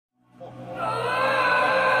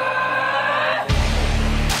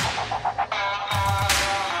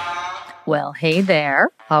Well, hey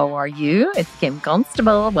there. How are you? It's Kim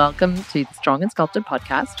Constable. Welcome to the Strong and Sculpted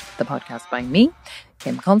podcast, the podcast by me,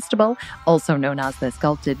 Kim Constable, also known as the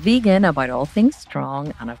Sculpted Vegan, about all things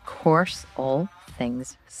strong and, of course, all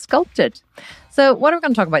things sculpted. So what are we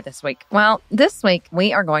going to talk about this week? Well, this week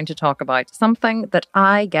we are going to talk about something that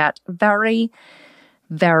I get very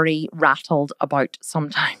rattled about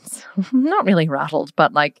sometimes. Not really rattled,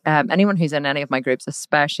 but anyone who's in any of my groups,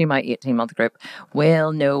 especially my 18-month group,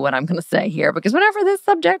 will know what I'm going to say here, because whenever this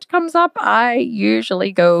subject comes up, I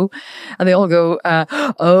usually go, and they all go,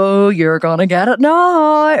 oh, you're going to get it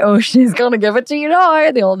now. Oh, she's going to give it to you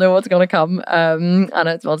now. They all know what's going to come. And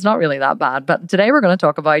it's not really that bad. But today we're going to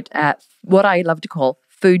talk about what I love to call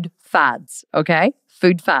food fads, okay?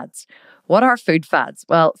 Food fads. What are food fads?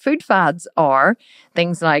 Well, food fads are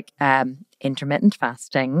things like intermittent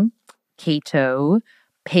fasting, keto,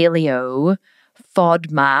 paleo,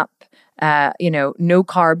 FODMAP, no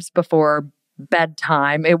carbs before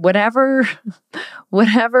bedtime, whatever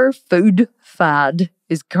food fad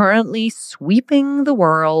is currently sweeping the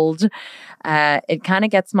world. It kind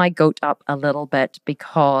of gets my goat up a little bit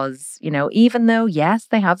because, even though, yes,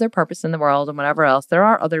 they have their purpose in the world and whatever else, there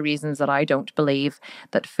are other reasons that I don't believe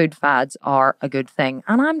that food fads are a good thing.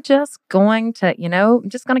 And I'm just going to,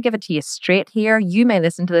 give it to you straight here. You may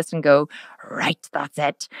listen to this and go, right, that's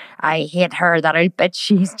it. I hate her. That I bet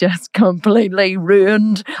she's just completely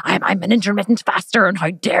ruined. I'm an intermittent faster, and how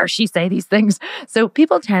dare she say these things? So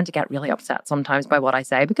people tend to get really upset sometimes by what I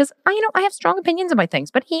say because I have strong opinions about things.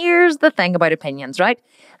 But here's the thing about opinions, right?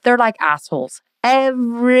 They're like assholes.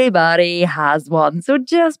 Everybody has one. So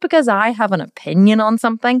just because I have an opinion on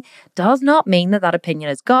something does not mean that opinion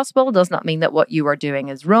is gospel, does not mean that what you are doing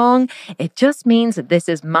is wrong. It just means that this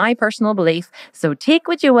is my personal belief. So take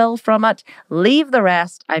what you will from it, leave the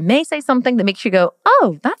rest. I may say something that makes you go,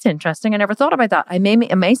 oh, that's interesting. I never thought about that. I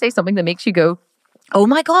may say something that makes you go, oh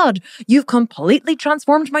my God, you've completely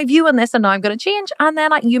transformed my view on this and now I'm going to change. And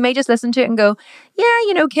then you may just listen to it and go,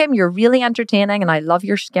 yeah, Kim, you're really entertaining and I love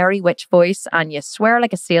your scary witch voice and you swear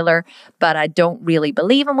like a sailor, but I don't really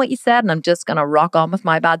believe in what you said and I'm just going to rock on with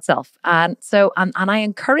my bad self. And so, and I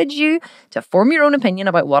encourage you to form your own opinion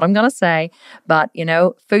about what I'm going to say. But,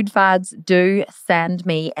 food fads do send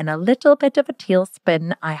me in a little bit of a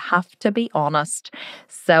tailspin. I have to be honest.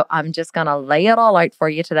 So I'm just going to lay it all out for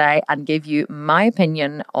you today and give you my opinion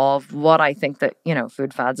of what I think that,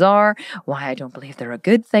 food fads are, why I don't believe they're a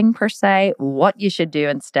good thing per se, what you should do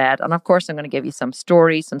instead. And of course, I'm going to give you some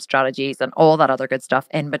stories, some strategies, and all that other good stuff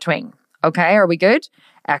in between. Okay, are we good?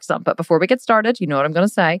 Excellent. But before we get started, you know what I'm going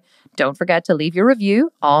to say. Don't forget to leave your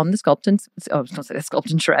review on the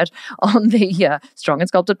Sculpting Shred, on the Strong and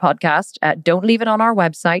Sculpted podcast. Don't leave it on our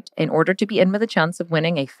website in order to be in with a chance of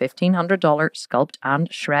winning a $1,500 Sculpt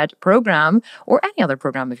and Shred program or any other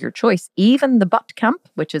program of your choice. Even the butt camp,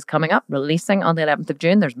 which is coming up, releasing on the 11th of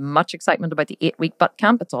June. There's much excitement about the 8-week butt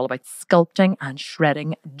camp. It's all about sculpting and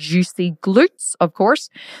shredding juicy glutes, of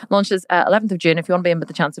course. Launches 11th of June. If you want to be in with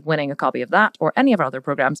the chance of winning a copy of that or any of our other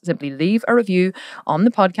programs, simply leave a review on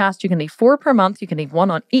the podcast. You can leave 4 per month. You can leave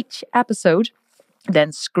 1 on each episode.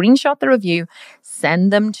 Then screenshot the review,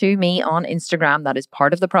 send them to me on Instagram. That is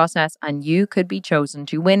part of the process, and you could be chosen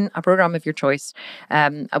to win a program of your choice.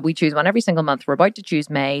 We choose one every single month. We're about to choose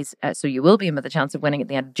May's, so you will be in with a chance of winning at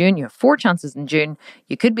the end of June. You have 4 chances in June.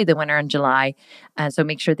 You could be the winner in July, and so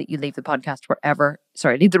make sure that you leave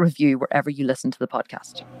the review wherever you listen to the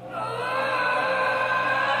podcast.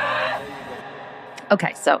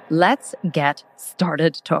 Okay, so let's get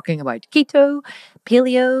started talking about keto,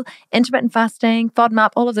 paleo, intermittent fasting,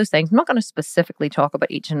 FODMAP, all of those things. I'm not going to specifically talk about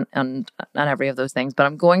each and every of those things, but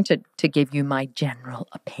I'm going to give you my general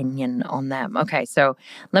opinion on them. Okay, so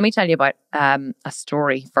let me tell you about a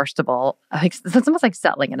story, first of all. It's almost like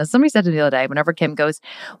settling in. As somebody said to me the other day, whenever Kim goes,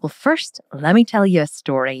 well, first, let me tell you a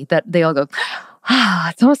story, that they all go,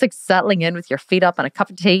 it's almost like settling in with your feet up and a cup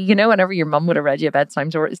of tea, whenever your mum would have read you a bedtime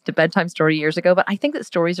story years ago. But I think that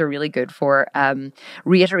stories are really good for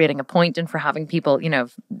reiterating a point and for having people,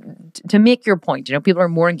 to make your point. People are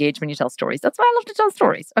more engaged when you tell stories. That's why I love to tell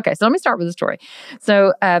stories. Okay, so let me start with a story.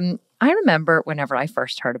 So I remember whenever I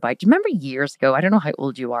first heard about, do you remember years ago? I don't know how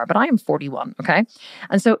old you are, but I am 41, okay?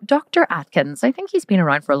 And so Dr. Atkins, I think he's been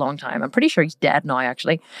around for a long time. I'm pretty sure he's dead now,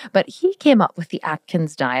 actually. But he came up with the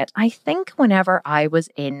Atkins diet, I think whenever I was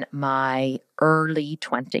in my early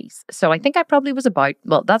 20s. So I think I probably was about,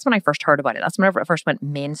 well, that's when I first heard about it. That's whenever it first went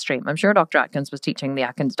mainstream. I'm sure Dr. Atkins was teaching the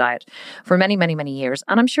Atkins diet for many, many, many years.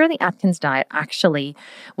 And I'm sure the Atkins diet actually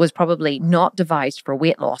was probably not devised for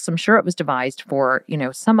weight loss. I'm sure it was devised for,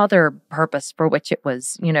 some other purpose for which it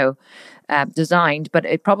was, designed. But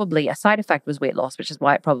it probably, a side effect was weight loss, which is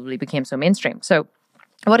why it probably became so mainstream. So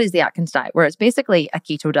what is the Atkins diet? Where it's basically a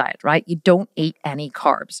keto diet, right? You don't eat any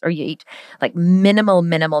carbs, or you eat like minimal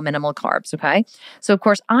carbs, okay? So of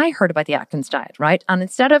course I heard about the Atkins diet, right? And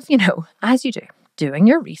instead of, as you do, doing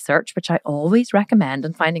your research, which I always recommend,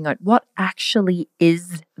 and finding out what actually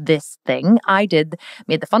is this thing,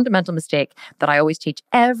 made the fundamental mistake that I always teach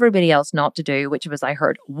everybody else not to do, which was I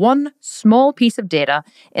heard one small piece of data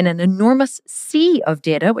in an enormous sea of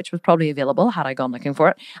data, which was probably available had I gone looking for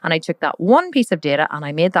it. And I took that one piece of data and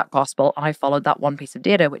I made that gospel, and I followed that one piece of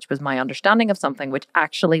data, which was my understanding of something which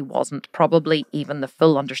actually wasn't probably even the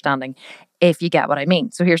full understanding, if you get what I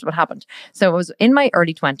mean. So here's what happened. So I was in my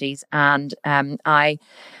early 20s, and I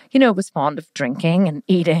was fond of drinking and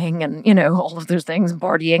eating and, all of those things, and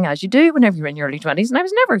partying as you do whenever you're in your early 20s. And I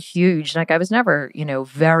was never huge. Like I was never,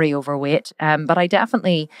 very overweight. But I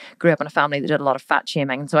definitely grew up in a family that did a lot of fat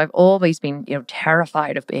shaming. And so I've always been,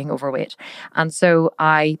 terrified of being overweight. And so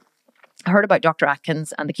I heard about Dr.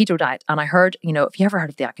 Atkins and the keto diet. And I heard, if you ever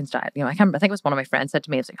heard of the Atkins diet, I can't remember, I think it was one of my friends said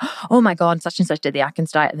to me, it was like, oh my God, such and such did the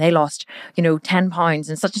Atkins diet and they lost, 10 pounds,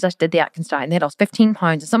 and such did the Atkins diet and they lost 15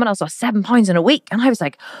 pounds, and someone else lost 7 pounds in a week. And I was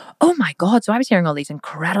like, oh my God. So I was hearing all these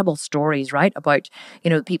incredible stories, right? About,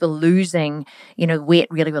 people losing, weight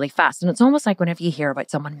really, really fast. And it's almost like whenever you hear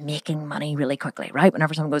about someone making money really quickly, right?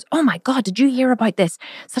 Whenever someone goes, oh my God, did you hear about this?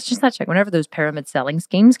 Such and such, like whenever those pyramid selling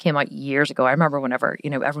schemes came out years ago, I remember whenever,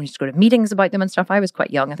 everyone used to go to meetings about them and stuff. I was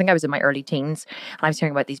quite young. I think I was in my early teens, and I was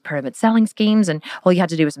hearing about these pyramid selling schemes, and all you had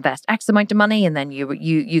to do was invest X amount of money, and then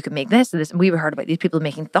you could make this and this. And we heard about these people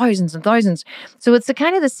making thousands and thousands. So it's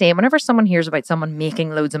kind of the same. Whenever someone hears about someone making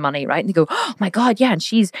loads of money, right, and they go, oh my God, yeah, and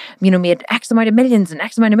she's made X amount of millions and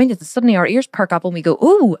X amount of millions, and suddenly our ears perk up and we go,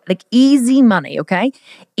 oh, like easy money, okay?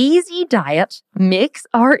 Easy diet makes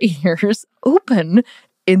our ears open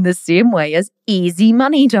in the same way as easy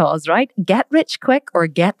money does, right? Get rich quick or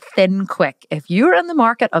get thin quick. If you're in the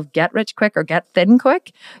market of get rich quick or get thin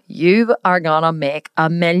quick, you are gonna make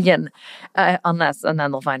 $1 million, and then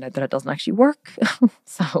they'll find out that it doesn't actually work.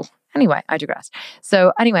 So anyway, I digress.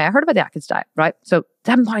 So anyway, I heard about the Atkins diet, right? So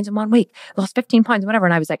 7 pounds in 1 week, lost 15 pounds, whatever.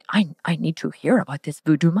 And I was like, I need to hear about this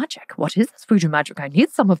voodoo magic. What is this voodoo magic? I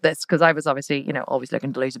need some of this, because I was obviously, always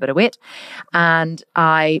looking to lose a bit of weight. And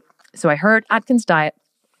I heard Atkins diet.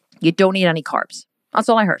 You don't eat any carbs. That's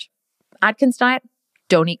all I heard. Atkins diet,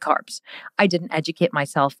 don't eat carbs. I didn't educate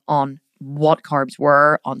myself on what carbs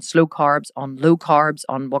were, on slow carbs, on low carbs,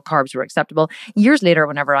 on what carbs were acceptable. Years later,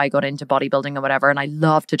 whenever I got into bodybuilding and whatever, and I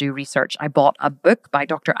love to do research, I bought a book by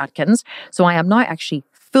Dr. Atkins. So I am now actually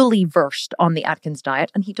fully versed on the Atkins diet,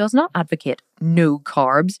 and he does not advocate no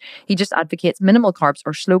carbs. He just advocates minimal carbs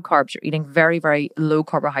or slow carbs. You're eating very, very low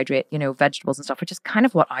carbohydrate, vegetables and stuff, which is kind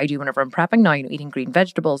of what I do whenever I'm prepping now, eating green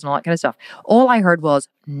vegetables and all that kind of stuff. All I heard was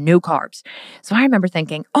no carbs. So I remember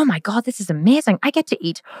thinking, oh my God, this is amazing. I get to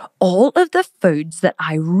eat all of the foods that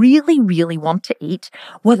I really, really want to eat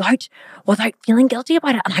without feeling guilty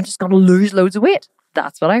about it. And I'm just going to lose loads of weight.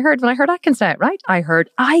 That's what I heard when I heard Atkins diet, right? I heard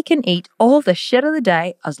I can eat all the shit of the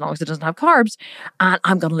day as long as it doesn't have carbs, and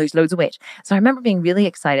I'm going to lose loads of weight. So I remember being really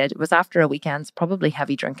excited. It was after a weekend's probably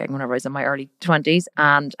heavy drinking whenever I was in my early 20s.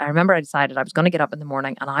 And I remember I decided I was going to get up in the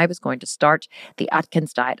morning and I was going to start the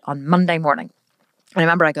Atkins diet on Monday morning. And I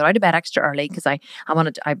remember I got out of bed extra early because I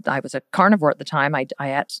was a carnivore at the time. I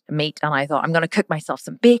ate meat, and I thought I'm going to cook myself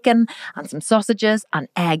some bacon and some sausages and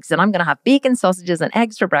eggs. And I'm going to have bacon, sausages and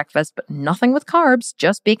eggs for breakfast, but nothing with carbs,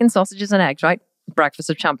 just bacon, sausages and eggs, right? Breakfast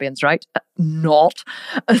of champions, right? Not.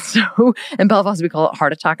 So in Belfast, we call it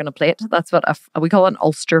heart attack on a plate. That's what we call it, an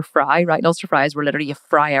Ulster fry, right? An Ulster fry is where literally you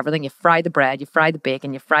fry everything. You fry the bread, you fry the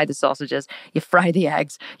bacon, you fry the sausages, you fry the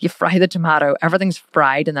eggs, you fry the tomato. Everything's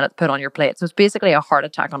fried and then it's put on your plate. So it's basically a heart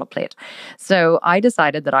attack on a plate. So I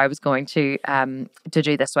decided that I was going to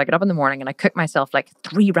do this. So I get up in the morning and I cook myself like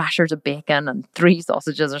 3 rashers of bacon and 3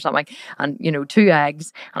 sausages or something, and 2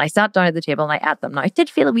 eggs. And I sat down at the table and I ate them. Now it did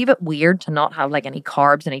feel a wee bit weird to not have like any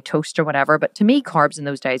carbs, any toast or whatever. whatever. But to me, carbs in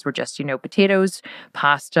those days were just, potatoes,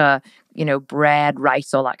 pasta, bread,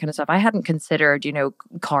 rice, all that kind of stuff. I hadn't considered,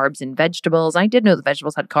 carbs in vegetables. I did know that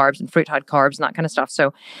vegetables had carbs and fruit had carbs and that kind of stuff.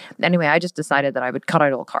 So anyway, I just decided that I would cut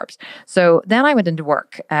out all carbs. So then I went into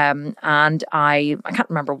work, and I can't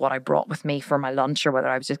remember what I brought with me for my lunch or whether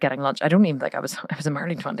I was just getting lunch. I don't even think I was in my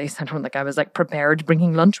early 20s. I don't think I was like prepared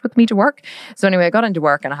bringing lunch with me to work. So anyway, I got into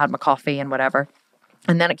work and I had my coffee and whatever.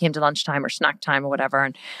 And then it came to lunchtime or snack time or whatever.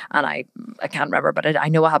 And I can't remember, but I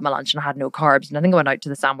know I had my lunch and I had no carbs. And I think I went out to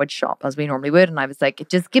the sandwich shop as we normally would. And I was like,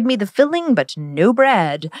 just give me the filling, but no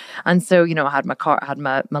bread. And so, I had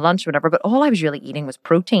my lunch or whatever, but all I was really eating was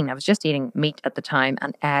protein. I was just eating meat at the time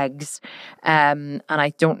and eggs. And I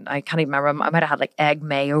can't even remember. I might have had like egg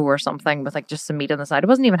mayo or something with like just some meat on the side. I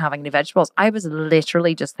wasn't even having any vegetables. I was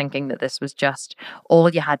literally just thinking that this was just all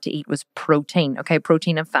you had to eat was protein. Okay.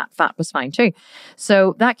 Protein and fat. Fat was fine too.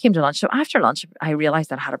 So that came to lunch. So after lunch, I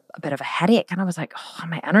realized that I had a bit of a headache and I was like, oh,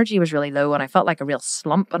 my energy was really low and I felt like a real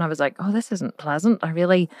slump. And I was like, oh, this isn't pleasant.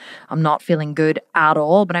 I'm not feeling good at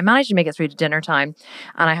all. But I managed to make it through to dinner time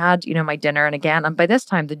and I had, my dinner. And by this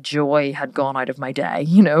time, the joy had gone out of my day.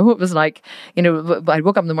 It was like, I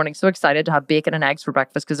woke up in the morning so excited to have bacon and eggs for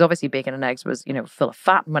breakfast because obviously bacon and eggs was, full of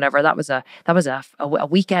fat and whatever. That was a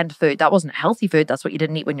weekend food. That wasn't healthy food. That's what you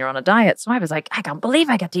didn't eat when you're on a diet. So I was like, I can't believe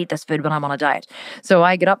I get to eat this food when I'm on a diet. So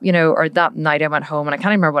I get up, or that night I went home and I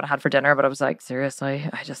can't even remember what I had for dinner, but I was like, seriously,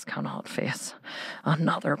 I just cannot face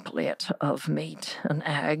another plate of meat and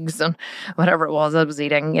eggs and whatever it was I was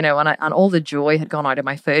eating, and all the joy had gone out of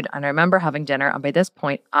my food. And I remember having dinner and by this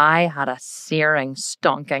point I had a searing,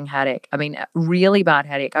 stonking headache. I mean, a really bad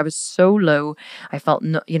headache. I was so low. I felt,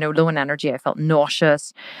 low in energy. I felt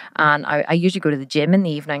nauseous. And I usually go to the gym in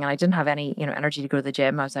the evening and I didn't have any, energy to go to the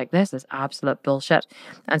gym. I was like, this is absolute bullshit.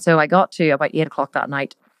 And so I got to about 8 o'clock that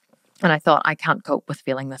night. And I thought, I can't cope with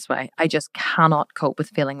feeling this way. I just cannot cope with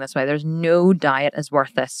feeling this way. There's no diet is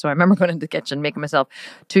worth this. So I remember going into the kitchen, making myself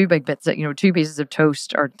 2 big bits of, 2 pieces of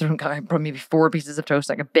toast or probably maybe 4 pieces of toast.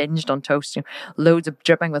 Like I binged on toast, loads of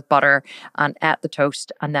dripping with butter and ate the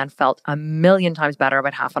toast and then felt a million times better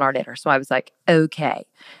about half an hour later. So I was like, okay,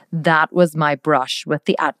 that was my brush with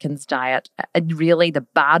the Atkins diet. Really, the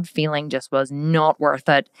bad feeling just was not worth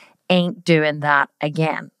it. Ain't doing that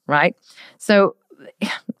again, right? So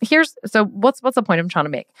what's the point I'm trying to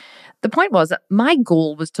make? The point was that my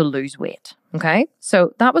goal was to lose weight. Okay.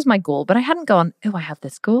 So that was my goal, but I hadn't gone, oh, I have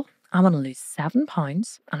this goal. I'm going to lose 7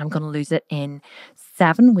 pounds and I'm going to lose it in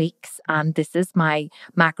 7 weeks. And this is my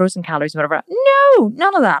macros and calories, whatever. No,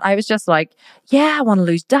 none of that. I was just like, yeah, I want to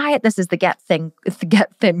lose diet. This is the get thin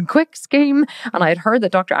quick scheme. And I had heard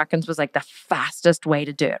that Dr. Atkins was like the fastest way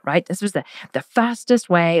to do it, right? This was the fastest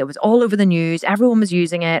way. It was all over the news. Everyone was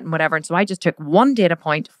using it and whatever. And so I just took one data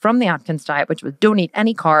point from the Atkins diet, which was don't eat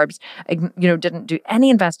any carbs, didn't do any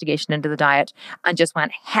investigation into the diet and just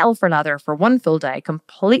went hell for leather for one full day,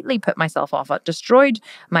 completely put myself off it, destroyed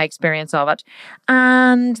my experience of it,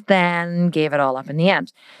 and then gave it all up in the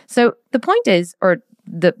end. So the point is, or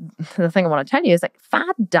the thing I want to tell you is like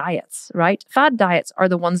fad diets, right? Fad diets are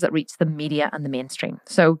the ones that reach the media and the mainstream.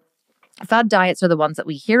 So fad diets are the ones that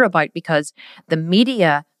we hear about because the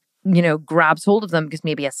media grabs hold of them because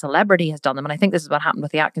maybe a celebrity has done them. And I think this is what happened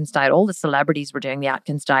with the Atkins diet. All the celebrities were doing the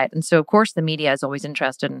Atkins diet. And so, of course, the media is always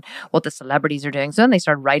interested in what the celebrities are doing. So then they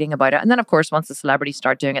start writing about it. And then, of course, once the celebrities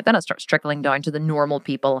start doing it, then it starts trickling down to the normal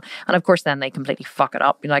people. And of course, then they completely fuck it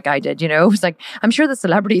up like I did, It's like, I'm sure the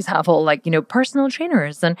celebrities have all like, personal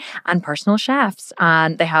trainers and personal chefs.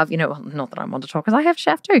 And they have, not that I want to talk because I have a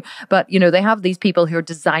chef too, but, they have these people who are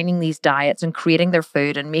designing these diets and creating their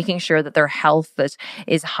food and making sure that their health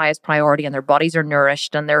is highest priority and their bodies are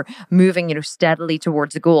nourished and they're moving, steadily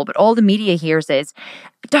towards the goal. But all the media hears is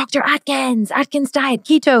Dr. Atkins diet,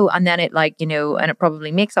 keto. And then it and it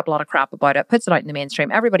probably makes up a lot of crap about it, puts it out in the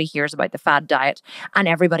mainstream. Everybody hears about the fad diet and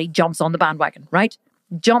everybody jumps on the bandwagon, right?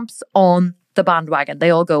 Jumps on the bandwagon. They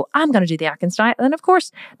all go, I'm going to do the Atkins diet. And then of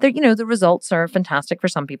course, the results are fantastic for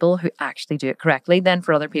some people who actually do it correctly. Then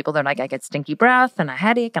for other people, they're like, I get stinky breath and a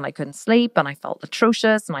headache and I couldn't sleep and I felt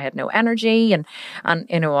atrocious and I had no energy and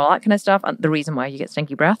all that kind of stuff. And the reason why you get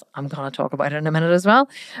stinky breath, I'm going to talk about it in a minute as well.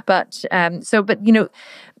 But the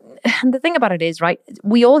thing about it is, right,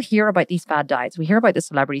 we all hear about these fad diets. We hear about the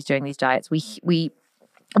celebrities doing these diets. We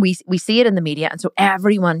we see it in the media, and so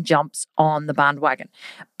everyone jumps on the bandwagon,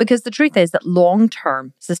 because the truth is that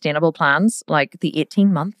long-term sustainable plans like the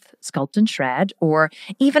 18-month Sculpt and Shred, or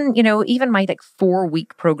even my like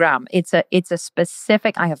 4-week program, it's a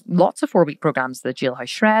specific. I have lots of 4-week programs: the Jailhouse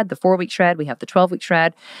Shred, the 4-week Shred, we have the 12-week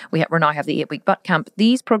Shred, we now have the 8-week Butt Camp.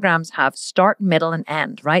 These programs have start, middle, and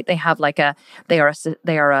end, right? They have they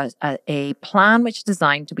are a plan which is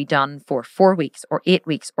designed to be done for 4 weeks or 8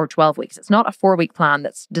 weeks or 12 weeks. It's not a 4-week plan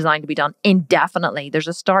that's designed to be done indefinitely. There's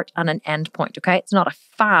a start and an end point, okay? It's not a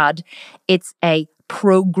fad. It's a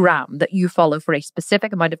program that you follow for a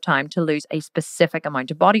specific amount of time to lose a specific amount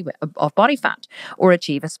of body fat or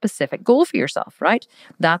achieve a specific goal for yourself, right?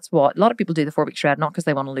 That's what a lot of people do: the 4-week Shred, not because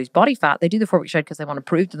they want to lose body fat. They do the 4-week Shred because they want to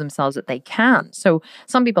prove to themselves that they can. So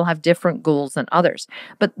some people have different goals than others.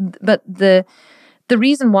 But the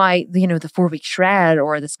reason why the 4-week Shred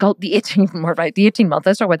or the 18-month,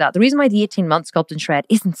 let's talk about that. The reason why the 18-month Sculpt and Shred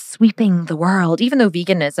isn't sweeping the world, even though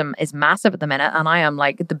veganism is massive at the minute, and I am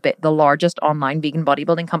like the largest online vegan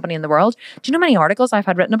bodybuilding company in the world. Do you know how many articles I've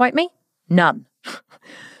had written about me? None.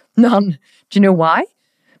 None. Do you know why?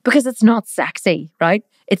 Because it's not sexy, right?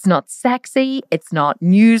 It's not sexy. It's not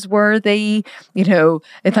newsworthy.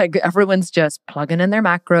 It's like everyone's just plugging in their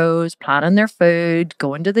macros, planning their food,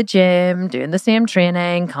 going to the gym, doing the same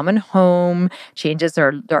training, coming home. Changes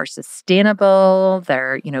are sustainable.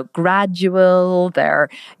 They're, gradual. They're,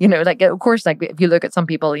 of course, like if you look at some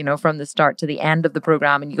people, from the start to the end of the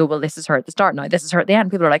program and you go, well, this is her at the start. Now this is her at the end.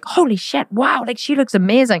 People are like, holy shit, wow, like she looks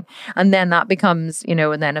amazing. And then that becomes,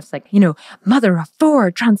 and then it's like, mother of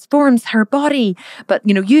 4 transforms her body. But,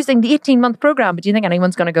 using the 18-month program. But do you think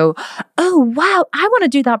anyone's going to go, oh, wow, I want to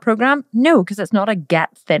do that program? No, because it's not a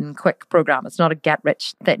get thin quick program. It's not a get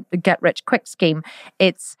rich quick scheme.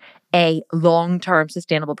 It's a long-term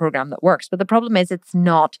sustainable program that works. But the problem is it's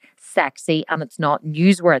not sexy and it's not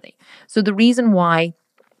newsworthy. So the reason why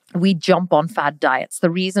we jump on fad diets, the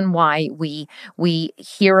reason why we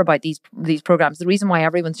hear about these programs, the reason why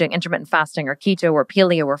everyone's doing intermittent fasting or keto or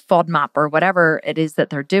paleo or FODMAP or whatever it is that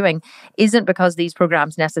they're doing, isn't because these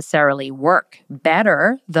programs necessarily work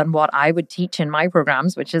better than what I would teach in my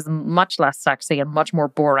programs, which is much less sexy and much more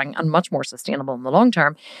boring and much more sustainable in the long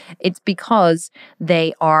term. It's because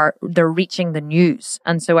they're reaching the news.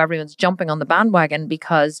 And so everyone's jumping on the bandwagon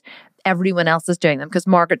because everyone else is doing them, because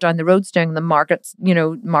Margaret down the road's doing them. Margaret's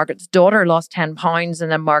daughter lost 10 pounds,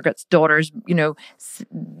 and then Margaret's daughter's,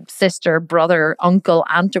 sister, brother, uncle,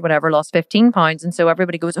 aunt, or whatever lost 15 pounds. And so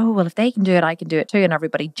everybody goes, oh, well, if they can do it, I can do it too. And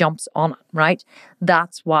everybody jumps on it, right?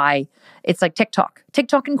 That's why it's like TikTok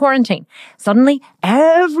in quarantine. Suddenly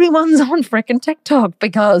everyone's on freaking TikTok,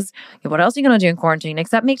 because what else are you going to do in quarantine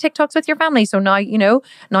except make TikToks with your family? So now, now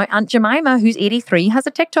Aunt Jemima, who's 83, has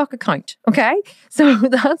a TikTok account. Okay. So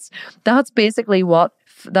that's basically what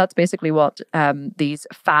these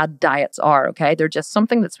fad diets are. Okay. They're just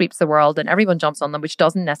something that sweeps the world and everyone jumps on them, which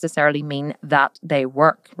doesn't necessarily mean that they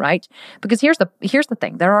work, right? Because here's the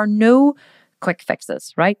thing. There are no quick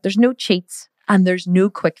fixes, right? There's no cheats and there's no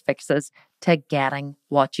quick fixes to getting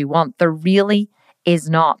what you want. There really is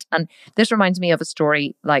not. And this reminds me of a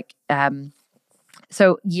story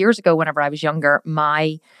so years ago, whenever I was younger,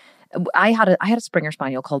 I had a Springer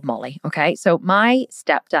Spaniel called Molly. Okay. So my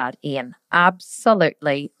stepdad, Ian,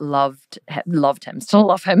 absolutely loved him, still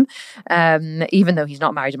love him. Even though he's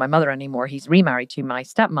not married to my mother anymore, he's remarried to my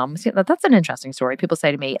stepmom. See, that's an interesting story. People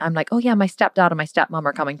say to me, I'm like, oh yeah, my stepdad and my stepmom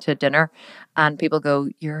are coming to dinner. And people go,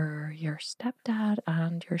 your stepdad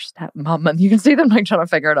and your stepmom. And you can see them like trying to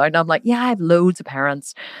figure it out. And I'm like, yeah, I have loads of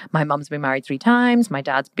parents. My mom's been married 3 times. My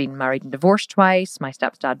dad's been married and divorced twice. My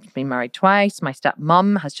stepdad's been married twice. My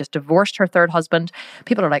stepmom has just divorced her 3rd husband.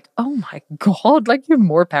 People are like, oh my God, like you have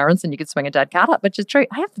more parents than you could swing a dead cat at, which is true.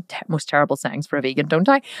 I have the most terrible sayings for a vegan, don't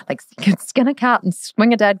I? Like you can skin a cat and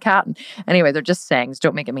swing a dead cat. And anyway, they're just sayings.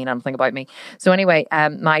 Don't make it mean anything about me. So anyway,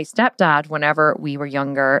 my stepdad, whenever we were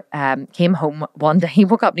younger, came home one day. He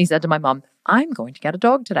woke up and he said to my mum, I'm going to get a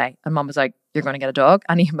dog today. And mum was like, you're going to get a dog?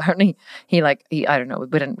 And he I don't know,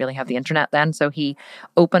 we didn't really have the internet then. So he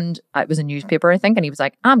opened, it was a newspaper, I think. And he was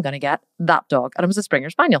like, I'm going to get that dog. And it was a Springer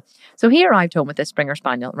Spaniel. So he arrived home with this Springer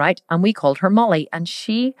Spaniel, right? And we called her Molly. And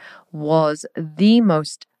she was the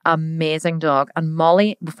most amazing dog. And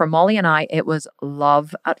for Molly and I, it was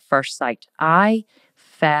love at first sight. I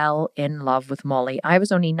fell in love with Molly. I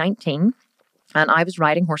was only 19. And I was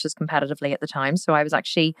riding horses competitively at the time. So I was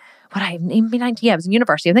actually would I even be 19? Yeah, I was in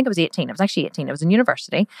university. I think I was 18. I was actually 18. I was in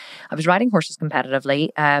university. I was riding horses competitively.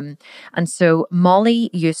 And so Molly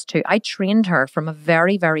I trained her from a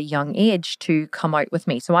very, very young age to come out with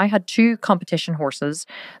me. So I had 2 competition horses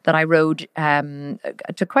that I rode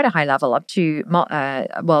to quite a high level, up to,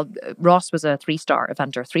 Ross was a 3-star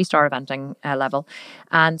eventer, 3-star eventing level.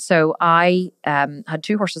 And so I had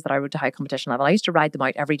 2 horses that I rode to high competition level. I used to ride them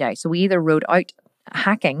out every day. So we either rode out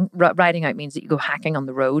hacking. Riding out means that you go hacking on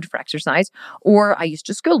the road for exercise, or I used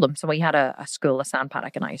to school them. So we had a school, a sand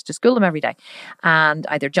paddock, and I used to school them every day, and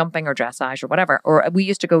either jumping or dressage or whatever. Or we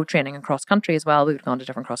used to go training in cross country as well. We would go on to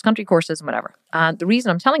different cross country courses and whatever. And the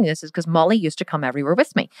reason I'm telling you this is because Molly used to come everywhere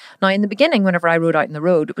with me. Now, in the beginning, whenever I rode out in the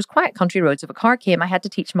road, it was quiet country roads. If a car came, I had to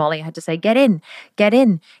teach Molly. I had to say, get in, get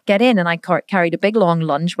in, get in. And I carried a big long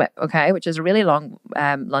lunge whip, okay, which is a really long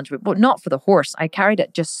lunge whip, but not for the horse. I carried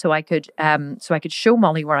it just so I could show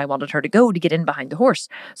Molly where I wanted her to go to get in behind the horse.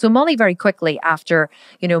 So Molly very quickly, after,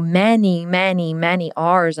 many, many, many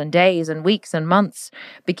hours and days and weeks and months,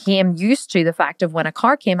 became used to the fact of when a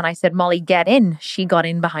car came and I said, Molly, get in. She got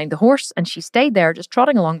in behind the horse and she stayed there just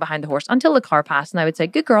trotting along behind the horse until the car passed. And I would say,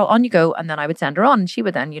 good girl, on you go. And then I would send her on and she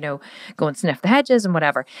would then, go and sniff the hedges and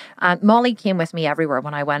whatever. And Molly came with me everywhere.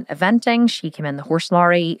 When I went eventing, she came in the horse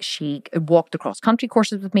lorry. She walked across country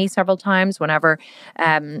courses with me several times. Whenever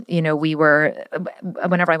I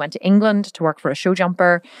went to England to work for a show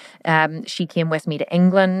jumper, she came with me to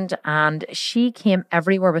England and she came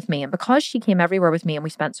everywhere with me. And because she came everywhere with me and we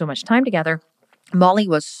spent so much time together, Molly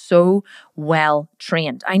was so well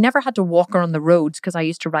trained. I never had to walk her on the roads because I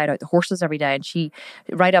used to ride out the horses every day. And she,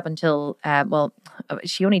 right up until,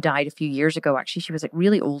 she only died a few years ago, actually. She was like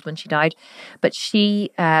really old when she died. But she,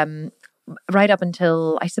 right up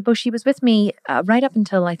until, I suppose she was with me right up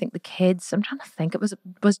until I think the kids, I'm trying to think,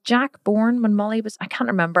 was Jack born when Molly was, I can't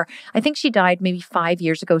remember. I think she died maybe 5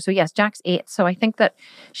 years ago. So yes, Jack's 8. So I think that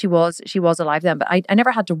she was alive then, but I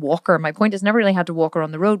never had to walk her. My point is never really had to walk her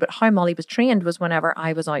on the road, but how Molly was trained was whenever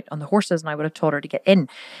I was out on the horses and I would have taught her to get in.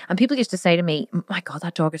 And people used to say to me, my God,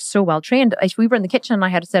 that dog is so well trained. If we were in the kitchen and I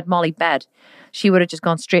had said, Molly, bed, she would have just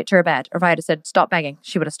gone straight to her bed. Or if I had said, stop begging,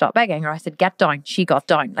 she would have stopped begging. Or I said, get down, she got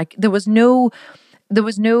down. Like there was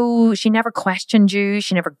no, she never questioned you.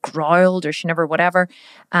 She never growled or she never whatever.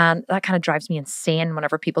 And that kind of drives me insane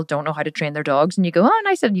whenever people don't know how to train their dogs. And you go, oh, and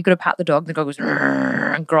I said, you could have pat the dog. The dog goes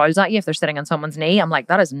and growls at you if they're sitting on someone's knee. I'm like,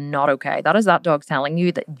 that is not okay. That is that dog telling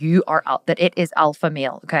you that that it is alpha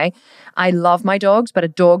male. Okay. I love my dogs, but a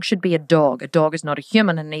dog should be a dog. A dog is not a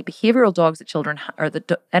human. And any behavioral dogs that children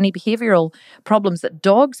any behavioral problems that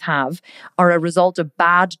dogs have are a result of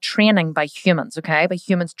bad training by humans. Okay. By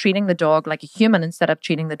humans treating the dog like a human instead of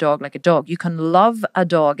treating the dog like a dog. You can love a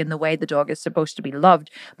dog in the way the dog is supposed to be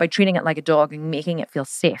loved by treating it like a dog and making it feel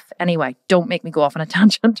safe. Anyway, don't make me go off on a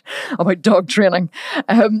tangent about dog training.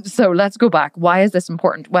 So let's go back. Why is this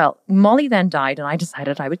important? Well, Molly then died and I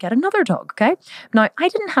decided I would get another dog. Okay. Now, I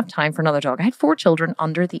didn't have time for another dog. I had 4 children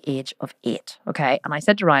under the age of 8. Okay. And I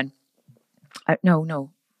said to Ryan,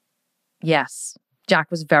 yes.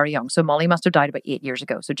 Jack was very young. So Molly must have died about 8 years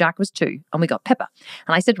ago. So Jack was 2 and we got Pippa.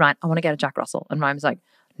 And I said, Ryan, I want to get a Jack Russell. And Ryan was like,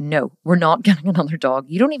 no, we're not getting another dog.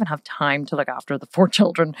 You don't even have time to look after the 4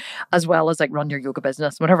 children as well as like run your yoga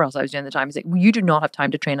business, whatever else I was doing at the time. He's like, well, you do not have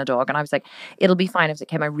time to train a dog. And I was like, it'll be fine. I was like,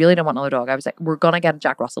 Kim, I really don't want another dog. I was like, we're going to get a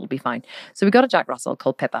Jack Russell. It'll be fine. So we got a Jack Russell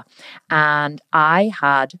called Pippa. And I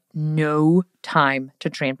had no time to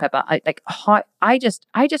train Pippa. I just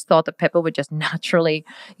thought that Pippa would just naturally,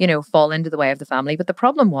 fall into the way of the family. But the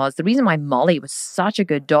problem was the reason why Molly was such a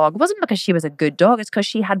good dog wasn't because she was a good dog. It's because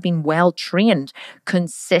she had been well trained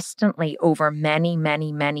consistently over many,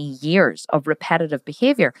 many, many years of repetitive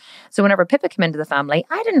behavior. So whenever Pippa came into the family,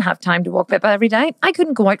 I didn't have time to walk Pippa every day. I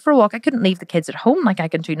couldn't go out for a walk. I couldn't leave the kids at home like I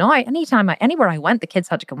can do now. Anywhere I went, the kids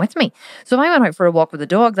had to come with me. So if I went out for a walk with the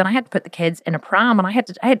dog, then I had to put the kids in a pram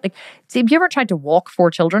and see, have you ever tried to walk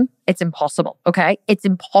 4 children? It's impossible. Okay. It's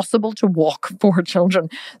impossible to walk 4 children.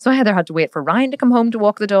 So I either had to wait for Ryan to come home to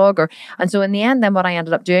walk the dog and so in the end, then what I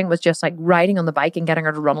ended up doing was just like riding on the bike and getting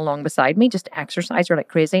her to run along beside me, just to exercise her like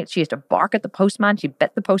crazy. She used to bark at the postman. She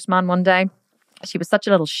bit the postman one day. She was such a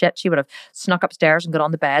little shit. She would have snuck upstairs and got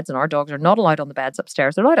on the beds, and our dogs are not allowed on the beds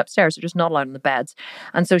upstairs. They're allowed upstairs. They're just not allowed on the beds.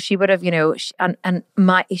 And so she would have,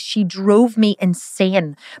 she drove me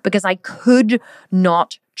insane because I could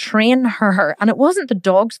not train her. And it wasn't the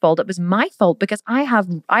dog's fault. It was my fault because I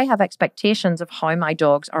have expectations of how my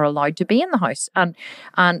dogs are allowed to be in the house. And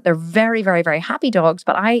they're very, very, very happy dogs.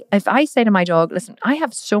 But if I say to my dog, listen, I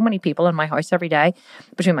have so many people in my house every day,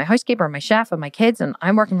 between my housekeeper and my chef and my kids, and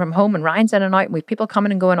I'm working from home and Ryan's in and out and we have people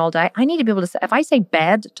coming and going all day. I need to be able to say, if I say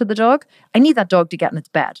bed to the dog, I need that dog to get in its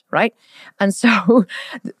bed, right? And so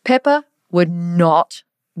Pippa would not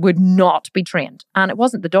be trained. And it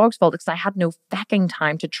wasn't the dog's fault because I had no fecking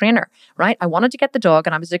time to train her, right? I wanted to get the dog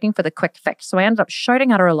and I was looking for the quick fix. So I ended up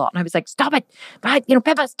shouting at her a lot. And I was like, stop it, right?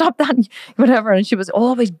 Pippa, stop that, whatever. And she was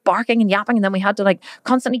always barking and yapping. And then we had to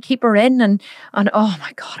constantly keep her in. And oh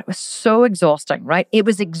my God, it was so exhausting, right? It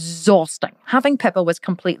was exhausting. Having Pippa was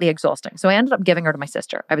completely exhausting. So I ended up giving her to my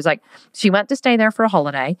sister. I was like, she went to stay there for a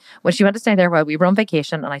holiday. When she went to stay there while we were on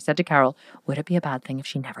vacation, and I said to Carol, would it be a bad thing if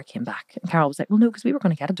she never came back? And Carol was like, well, no, because we were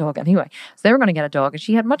going to get a dog anyway. So they were going to get a dog and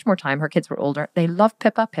she had much more time. Her kids were older. They love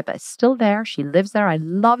Pippa. Pippa is still there. She lives there. I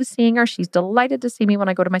love seeing her. She's delighted to see me when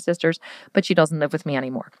I go to my sister's, but she doesn't live with me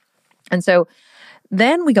anymore. And so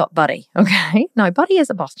then we got Buddy, okay? Now, Buddy is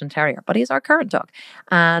a Boston Terrier. Buddy is our current dog.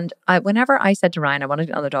 And whenever I said to Ryan I wanted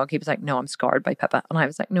another dog, he was like, no, I'm scarred by Pippa. And I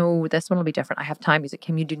was like, no, this one will be different. I have time. He's like,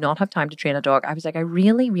 Kim, you do not have time to train a dog. I was like, I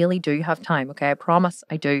really, really do have time, okay? I promise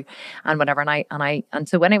I do. And whatever. And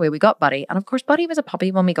so anyway, we got Buddy. And of course, Buddy was a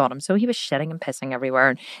puppy when we got him. So he was shitting and pissing everywhere.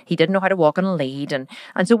 And he didn't know how to walk on a lead. And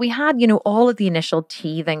so we had, all of the initial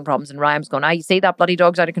teething problems. And Ryan was going, you see that bloody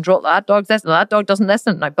dog's out of control. That dog's this, and that dog doesn't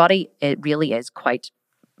listen. Now, Buddy, it really is quite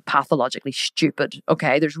pathologically stupid.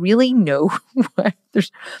 Okay. There's really no way.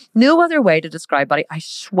 There's no other way to describe Buddy. I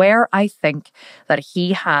swear, I think that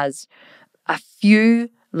he has a few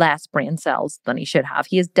less brain cells than he should have.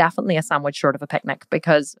 He is definitely a sandwich short of a picnic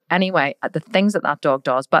because anyway, the things that dog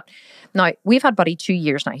does. But now we've had Buddy 2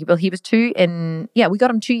 years now. He was two we got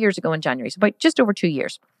him 2 years ago in January. So about just over 2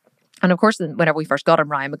 years. And of course, whenever we first got him,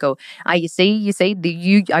 Ryan would go, you see,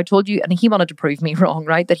 I told you, and he wanted to prove me wrong,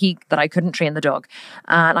 right? That I couldn't train the dog.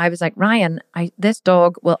 And I was like, Ryan, this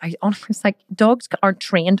dog, I honestly was like, dogs aren't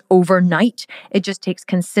trained overnight. It just takes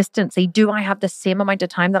consistency. Do I have the same amount of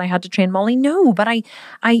time that I had to train Molly? No, but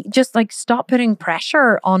I just stop putting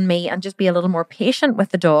pressure on me and just be a little more patient with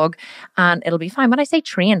the dog and it'll be fine. When I say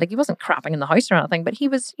trained, he wasn't crapping in the house or anything, but he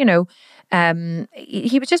was,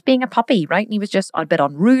 he was just being a puppy, right? And he was just a bit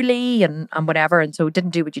unruly and whatever, and so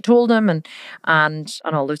didn't do what you told him and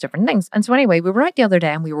all those different things. And so anyway, we were out the other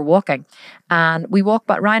day and we were walking, and we walk.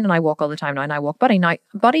 But Ryan and I walk all the time now, and I walk Buddy. Now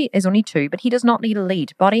Buddy is only 2, but he does not need a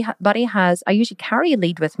lead. Buddy has. I usually carry a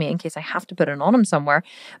lead with me in case I have to put it on him somewhere.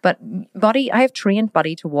 But Buddy, I have trained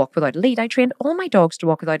Buddy to walk without a lead. I trained all my dogs to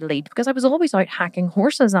walk without a lead because I was always out hacking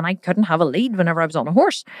horses and I couldn't have a lead whenever I was on a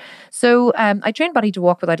horse. So I trained Buddy to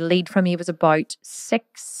walk without a lead from he was about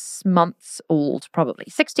 6 months old, probably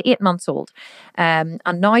 6 to 8 months old. And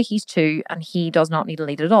now he's 2 and he does not need a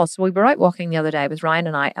lead at all. So we were out walking the other day with Ryan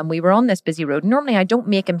and I, and we were on this busy road. Normally I don't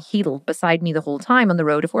make him heel beside me the whole time on the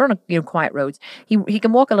road. If we're on quiet roads, he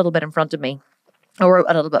can walk a little bit in front of me or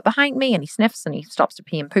a little bit behind me, and he sniffs and he stops to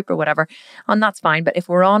pee and poop or whatever, and that's fine. But if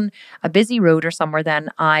we're on a busy road or somewhere, then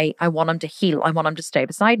I want him to heel. I want him to stay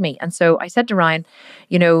beside me. And so I said to Ryan,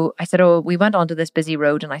 I said, we went onto this busy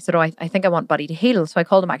road, and I said, I think I want Buddy to heel. So I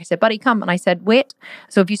called him back. I said, Buddy, come. And I said, wait.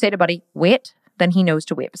 So if you say to Buddy, wait, then he knows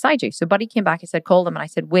to wait beside you. So Buddy came back. I said, call them. And I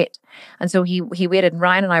said, wait. And so he waited, and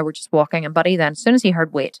Ryan and I were just walking, and Buddy then, as soon as he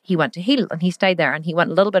heard wait, he went to heel, and he stayed there, and he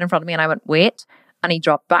went a little bit in front of me, and I went, wait. And he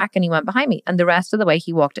dropped back and he went behind me. And the rest of the way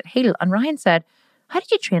he walked at heel. And Ryan said, how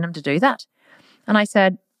did you train him to do that? And I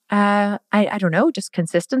said, I don't know, just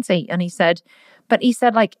consistency. And he said,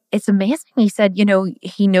 it's amazing. He said,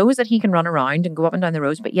 he knows that he can run around and go up and down the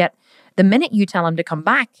roads, but yet the minute you tell him to come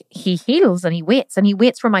back, he heels and he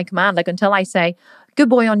waits for my command, until I say, good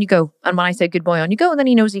boy, on you go. And when I say good boy, on you go, then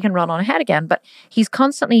he knows he can run on ahead again. But he's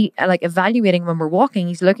constantly evaluating when we're walking.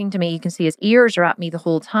 He's looking to me. You can see his ears are at me the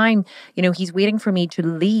whole time. He's waiting for me to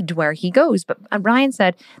lead where he goes. But Ryan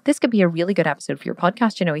said, this could be a really good episode for your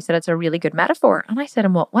podcast. He said, it's a really good metaphor. And I said,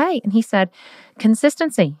 in what way? And he said,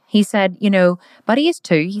 consistency. He said, Buddy is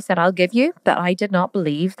 2. He said, I'll give you that. I did not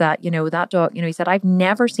believe that, that dog, he said, I've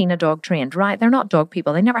never seen a dog trained, right? They're not dog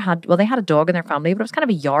people. They had a dog in their family, but it was kind of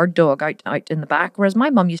a yard dog out in the back. Whereas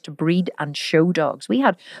my mum used to breed and show dogs. We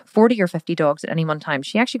had 40 or 50 dogs at any one time.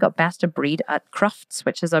 She actually got best of breed at Crufts,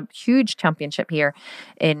 which is a huge championship here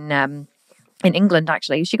in in England,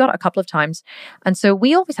 actually. She got it a couple of times. And so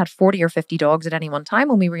we always had 40 or 50 dogs at any one time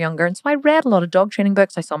when we were younger. And so I read a lot of dog training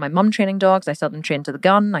books. I saw my mum training dogs. I saw them trained to the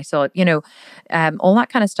gun. I saw, all that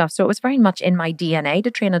kind of stuff. So it was very much in my DNA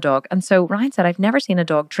to train a dog. And so Ryan said, I've never seen a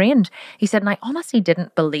dog trained. He said, and I honestly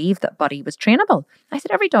didn't believe that Buddy was trainable. I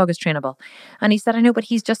said, every dog is trainable. And he said, I know, but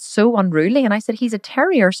he's just so unruly. And I said, he's a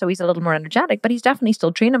terrier, so he's a little more energetic, but he's definitely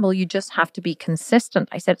still trainable. You just have to be consistent.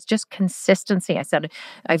 I said, it's just consistency. I said,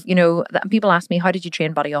 people ask me, how did you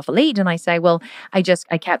train Buddy off a lead? And I say, well, I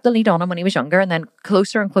kept the lead on him when he was younger. And then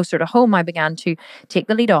closer and closer to home, I began to take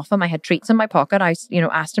the lead off him. I had treats in my pocket. I,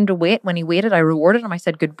 asked him to wait. When he waited, I rewarded him. I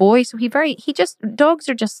said, good boy. So dogs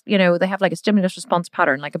are just, they have like a stimulus response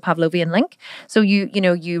pattern, like a Pavlovian link. So you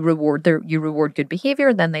reward good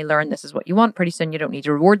behavior. Then they learn this is what you want. Pretty soon you don't need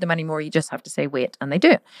to reward them anymore. You just have to say wait, and they do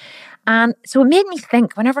it. And so it made me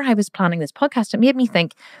think, whenever I was planning this podcast, it made me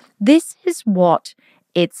think, this is what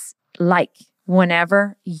it's like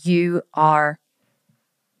whenever you are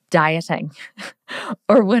dieting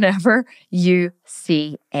or whenever you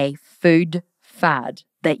see a food fad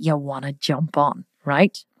that you want to jump on,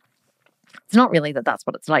 right? It's not really that's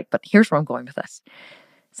what it's like, but here's where I'm going with this.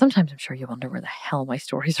 Sometimes I'm sure you wonder where the hell my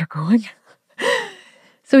stories are going.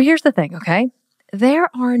 So here's the thing, okay? There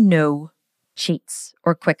are no cheats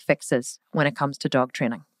or quick fixes when it comes to dog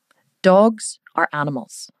training. Dogs are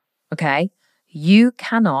animals, okay? You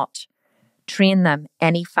cannot train them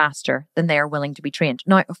any faster than they are willing to be trained.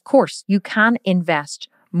 Now, of course, you can invest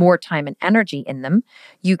more time and energy in them.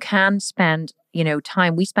 You can spend,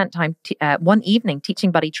 time. We spent time one evening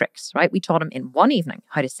teaching Buddy tricks, right? We taught him in one evening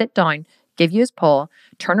how to sit down, give you his paw,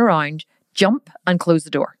 turn around, jump, and close the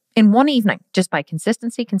door. In one evening, just by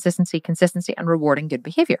consistency, and rewarding good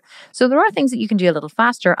behavior. So there are things that you can do a little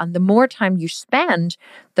faster, and the more time you spend,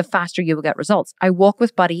 the faster you will get results. I walk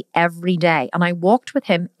with Buddy every day, and I walked with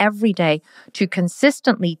him every day to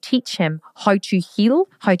consistently teach him how to heel,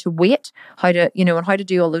 how to wait, how to, and how to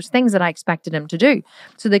do all those things that I expected him to do.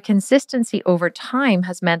 So the consistency over time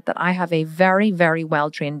has meant that I have a very, very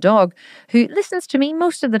well-trained dog who listens to me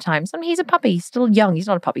most of the time. Sometimes he's a puppy, he's still young, he's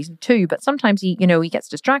not a puppy, he's 2, but sometimes he gets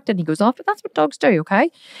distracted and he goes off, but that's what dogs do, okay?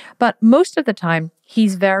 But most of the time,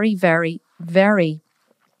 he's very, very, very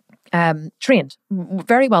trained,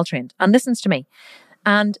 very well trained, and listens to me.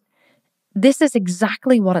 And this is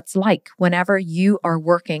exactly what it's like whenever you are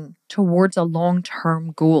working towards a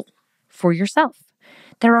long-term goal for yourself.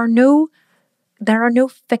 There are no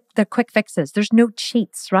quick fixes. There's no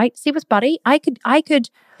cheats, right? See, with Buddy, I could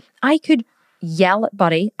yell at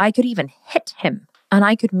Buddy. I could even hit him, and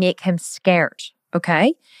I could make him scared.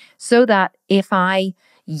 Okay. So that if I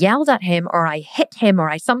yelled at him or I hit him or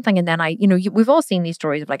I something, and then we've all seen these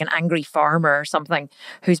stories of like an angry farmer or something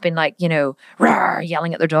who's been like, rawr,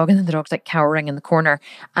 yelling at their dog, and then the dog's like cowering in the corner.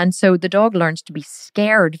 And so the dog learns to be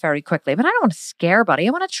scared very quickly. But I don't want to scare Buddy.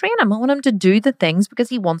 I want to train him. I want him to do the things because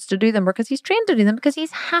he wants to do them, because he's trained to do them, because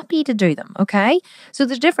he's happy to do them. Okay. So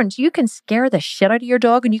there's a difference. You can scare the shit out of your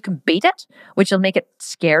dog and you can beat it, which will make it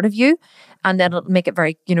scared of you. And then it'll make it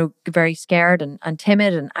very, very scared and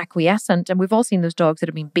timid and acquiescent. And we've all seen those dogs that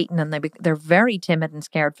have been beaten and they're very timid and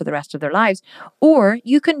scared for the rest of their lives. Or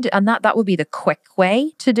you can, and that would be the quick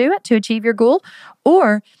way to do it, to achieve your goal.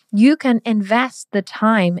 Or you can invest the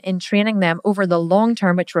time in training them over the long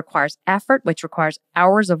term, which requires effort, which requires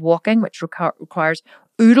hours of walking, which requires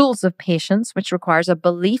oodles of patience, which requires a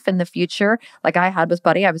belief in the future. Like I had with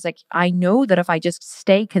Buddy, I was like, I know that if I just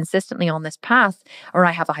stay consistently on this path, or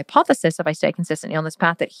I have a hypothesis if I stay consistently on this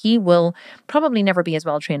path, that he will probably never be as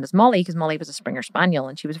well trained as Molly, because Molly was a Springer Spaniel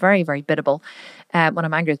and she was very, very biddable. When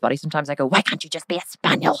I'm angry with Buddy, sometimes I go, why can't you just be a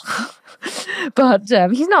Spaniel? But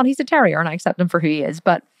he's not, he's a terrier, and I accept him for who he is.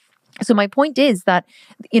 But so my point is that,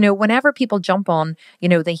 whenever people jump on,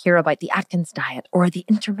 they hear about the Atkins diet or the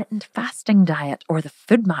intermittent fasting diet or the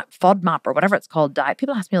FODMAP or whatever it's called diet.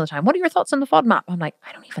 People ask me all the time, what are your thoughts on the FODMAP? I'm like,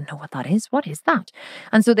 I don't even know what that is. What is that?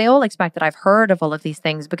 And so they all expect that I've heard of all of these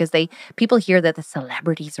things because people hear that the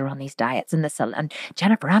celebrities are on these diets and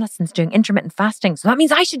Jennifer Aniston's doing intermittent fasting. So that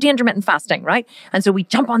means I should do intermittent fasting, right? And so we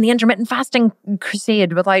jump on the intermittent fasting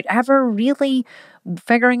crusade without ever really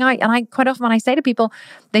figuring out. And I quite often, when I say to people,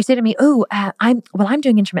 they say to me, I'm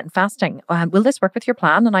doing intermittent fasting. Will this work with your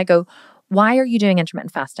plan? And I go, why are you doing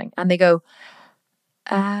intermittent fasting? And they go,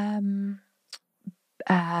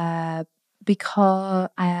 because,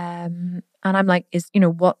 and I'm like,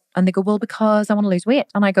 what? And they go, well, because I want to lose weight.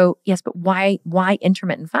 And I go, yes, but why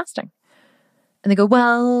intermittent fasting? And they go,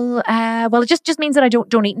 well, it just means that I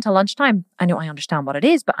don't eat until lunchtime. I know, I understand what it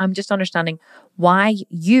is, but I'm just understanding why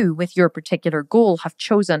you, with your particular goal, have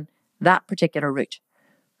chosen that particular route.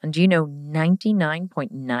 And do you know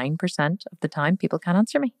 99.9% of the time people can't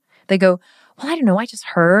answer me? They go, well, I don't know. I just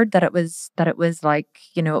heard that it was like,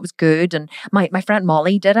 it was good. And my friend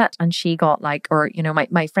Molly did it and she got like, or,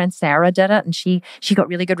 my friend Sarah did it and she got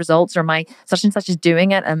really good results, or my such and such is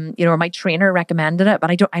doing it. And, or my trainer recommended it,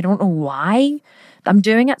 but I don't know why I'm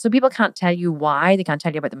doing it. So people can't tell you why. They can't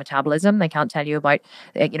tell you about the metabolism. They can't tell you about,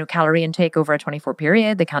 calorie intake over a 24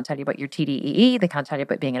 period. They can't tell you about your TDEE. They can't tell you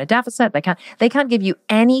about being in a deficit. They can't give you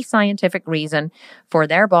any scientific reason for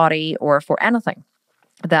their body or for anything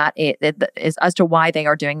that it is as to why they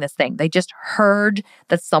are doing this thing. They just heard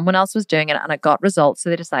that someone else was doing it and it got results,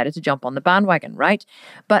 so they decided to jump on the bandwagon, right?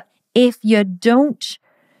 But if you do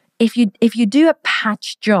a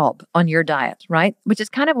patch job on your diet, right, which is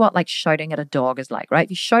kind of what like shouting at a dog is like, right?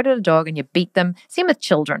 If you shout at a dog and you beat them, same with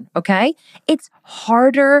children, okay? It's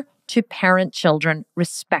harder to parent children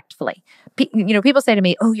respectfully. People say to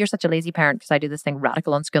me, oh, you're such a lazy parent because I do this thing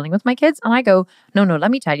radical unschooling with my kids. And I go, no, let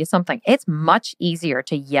me tell you something. It's much easier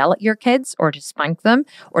to yell at your kids or to spank them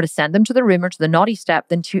or to send them to the room or to the naughty step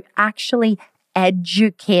than to actually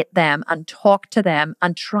educate them and talk to them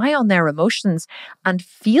and try on their emotions and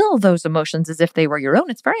feel those emotions as if they were your own.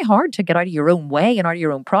 It's very hard to get out of your own way and out of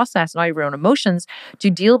your own process and out of your own emotions to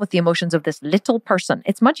deal with the emotions of this little person.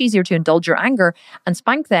 It's much easier to indulge your anger and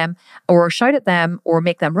spank them or shout at them or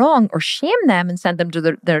make them wrong or shame them and send them to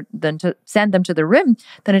the room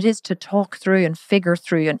than it is to talk through and figure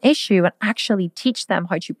through an issue and actually teach them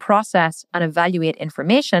how to process and evaluate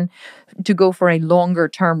information to go for a longer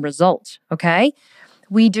term result. Okay.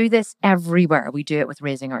 We do this everywhere. We do it with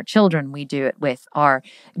raising our children. We do it with our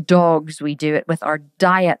dogs. We do it with our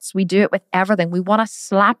diets. We do it with everything. We want to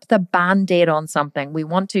slap the Band-Aid on something. We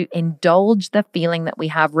want to indulge the feeling that we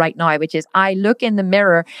have right now, which is I look in the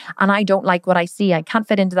mirror and I don't like what I see. I can't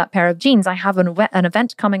fit into that pair of jeans. I have an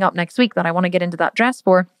event coming up next week that I want to get into that dress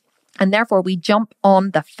for. And therefore we jump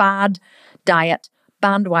on the fad diet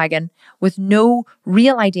bandwagon with no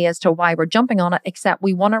real idea as to why we're jumping on it, except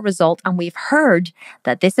we want a result and we've heard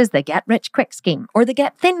that this is the get rich quick scheme or the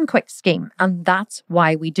get thin quick scheme, and that's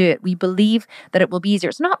why we do it. We believe that it will be easier.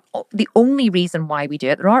 It's not the only reason why we do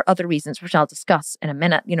it. There are other reasons, which I'll discuss in a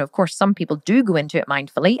minute. Of course, some people do go into it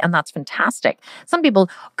mindfully, and that's fantastic. Some people,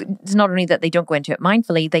 it's not only that they don't go into it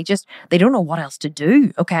mindfully, they don't know what else to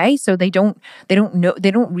do. Okay, so they don't know, they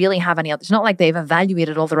don't really have any other. It's not like they've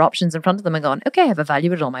evaluated all their options in front of them and gone, okay, I've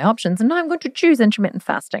evaluated all my options and now I'm going to choose intermittent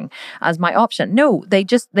fasting as my option. No, they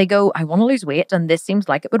go, I want to lose weight and this seems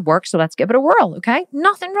like it would work, so let's give it a whirl. Okay,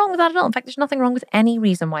 nothing wrong with that at all. In fact, there's nothing wrong with any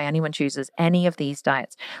reason why anyone chooses any of these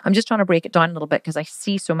diets. I'm just trying to break it down a little bit because I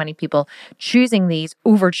see so many people choosing these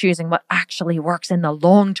over choosing what actually works in the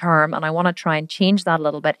long term, and I want to try and change that a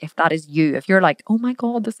little bit. If that is you, if you're like, oh my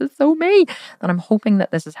God, this is so me, then I'm hoping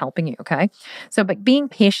that this is helping you. Okay, so but being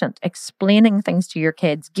patient, explaining things to your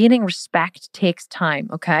kids, gaining respect takes time.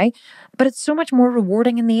 Okay, but it's so much more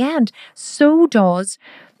rewarding in the end. So does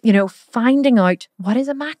finding out what is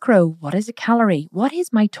a macro, what is a calorie, what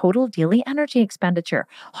is my total daily energy expenditure,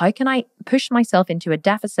 how can I push myself into a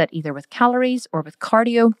deficit either with calories or with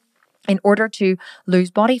cardio in order to lose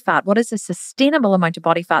body fat. What is a sustainable amount of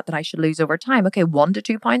body fat that I should lose over time? Okay, 1 to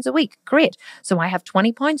 2 pounds a week. Great. So I have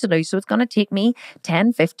 20 pounds to lose. So it's going to take me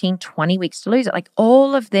 10, 15, 20 weeks to lose it. Like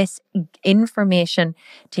all of this information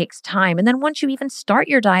takes time. And then once you even start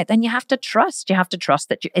your diet, then you have to trust. You have to trust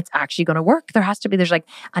that it's actually going to work. There's like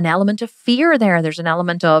an element of fear there. There's an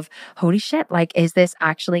element of, holy shit, like, is this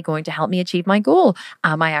actually going to help me achieve my goal?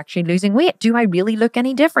 Am I actually losing weight? Do I really look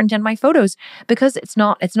any different in my photos? Because it's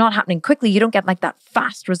not happening quickly. You don't get like that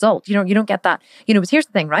fast result. You don't get that, but here's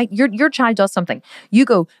the thing, right? Your child does something. You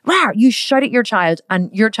go, wow, you shout at your child and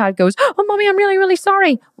your child goes, oh, mommy, I'm really, really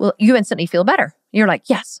sorry. Well, you instantly feel better. You're like,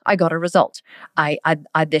 yes, I got a result. I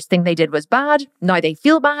this thing they did was bad. Now they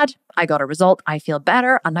feel bad. I got a result. I feel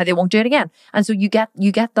better. And now they won't do it again. And so you get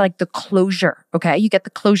like the closure. Okay. You get the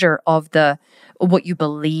closure of what you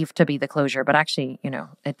believe to be the closure, but actually,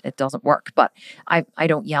 it doesn't work. But I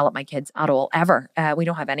don't yell at my kids at all, ever. We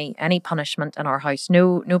don't have any punishment in our house.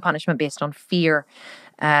 No punishment based on fear.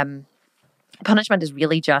 Punishment is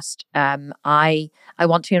really just, I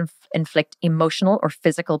want to inflict emotional or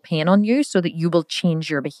physical pain on you so that you will change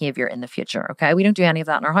your behavior in the future. Okay. We don't do any of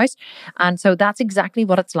that in our house. And so that's exactly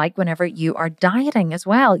what it's like whenever you are dieting as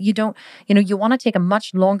well. You don't, you want to take a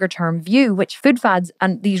much longer term view, which food fads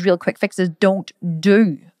and these real quick fixes don't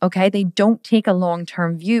do. Okay. They don't take a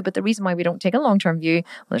long-term view. But the reason why we don't take a long-term view,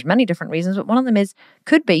 well, there's many different reasons, but one of them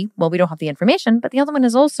could be, well, we don't have the information. But the other one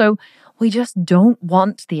is also, we just don't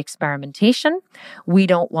want the experimentation. We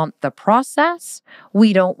don't want the process.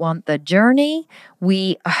 We don't want the journey.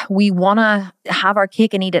 We want to have our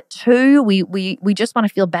cake and eat it too. We just want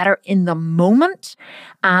to feel better in the moment.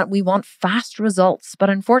 And we want fast results. But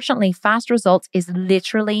unfortunately, fast results is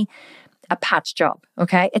literally a patch job.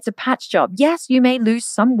 Okay. It's a patch job. Yes, you may lose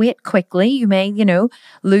some weight quickly. You may,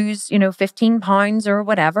 lose, 15 pounds or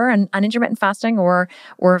whatever. And intermittent fasting or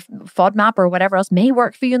FODMAP or whatever else may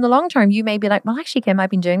work for you in the long term. You may be like, well, actually, Kim, I've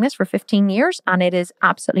been doing this for 15 years and it is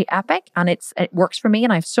absolutely epic and it works for me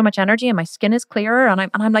and I have so much energy and my skin is clearer and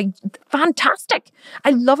I'm like, fantastic.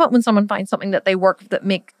 I love it when someone finds something that they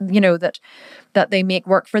make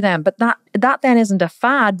work for them. But that then isn't a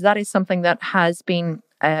fad. That is something that has been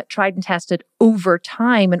tried and tested over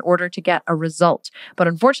time in order to get a result. But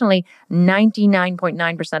unfortunately,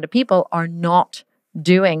 99.9% of people are not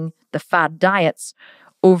doing the fad diets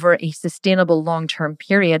over a sustainable long-term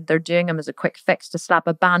period. They're doing them as a quick fix to slap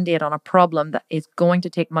a band-aid on a problem that is going to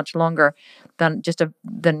take much longer than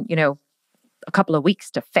a couple of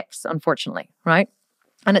weeks to fix, unfortunately, right?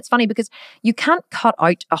 And it's funny because you can't cut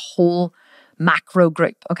out a whole macro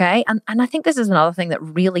group, okay? And I think this is another thing that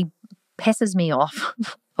really pisses me off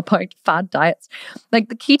about fad diets, like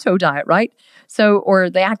the keto diet, right?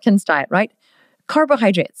 Or the Atkins diet, right?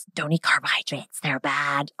 Carbohydrates. Don't eat carbohydrates. They're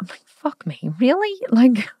bad. I'm like, fuck me. Really?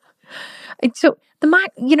 So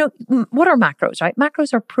what are macros, right?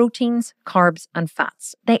 Macros are proteins, carbs, and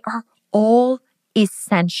fats. They are all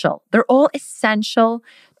essential. They're all essential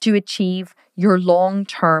to achieve your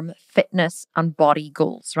long-term fitness and body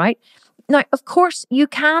goals, right? Now, of course, you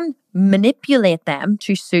can manipulate them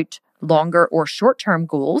to suit longer or short-term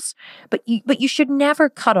goals, but you should never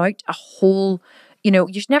cut out a whole,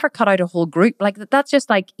 you should never cut out a whole group. Like that's just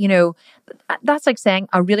like, that's like saying,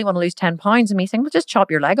 I really want to lose 10 pounds and me saying, well, just chop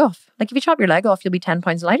your leg off. Like if you chop your leg off, you'll be 10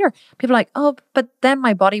 pounds lighter. People are like, oh, but then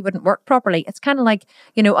my body wouldn't work properly. It's kind of like,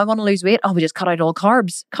 I want to lose weight. Oh, we just cut out all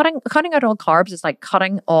carbs. Cutting out all carbs is like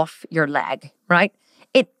cutting off your leg, right?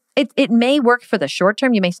 It may work for the short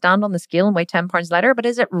term. You may stand on the scale and weigh 10 pounds lighter, but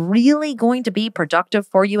is it really going to be productive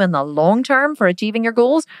for you in the long term for achieving your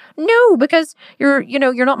goals? No, because you're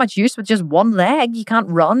not much use with just one leg. You can't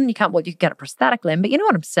run. You can get a prosthetic limb, but you know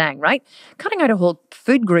what I'm saying, right? Cutting out a whole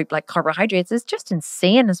food group like carbohydrates is just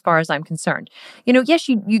insane as far as I'm concerned. Yes,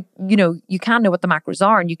 you can know what the macros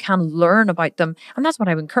are and you can learn about them. And that's what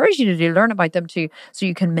I would encourage you to do, learn about them too, so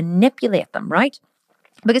you can manipulate them, right?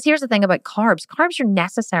 Because here's the thing about carbs. Carbs are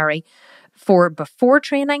necessary for before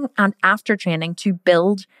training and after training to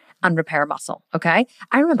build and repair muscle. Okay.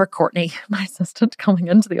 I remember Courtney, my assistant, coming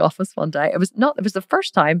into the office one day. It was the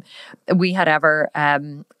first time we had ever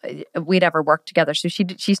worked together. So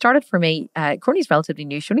she started for me. Courtney's relatively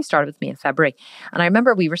new. She only started with me in February. And I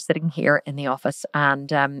remember we were sitting here in the office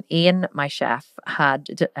and Ian, my chef,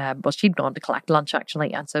 she'd gone to collect lunch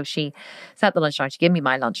actually. And so she set the lunch down. She gave me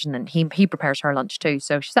my lunch and then he prepares her lunch too.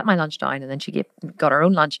 So she set my lunch down and then she got her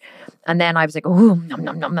own lunch. And then I was like, oh, nom,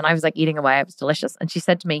 nom, nom. And I was like eating away. It was delicious. And she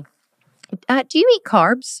said to me, do you eat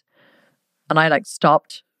carbs? And I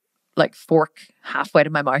stopped, fork halfway to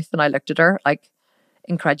my mouth, and I looked at her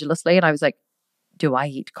incredulously, and I was like, do I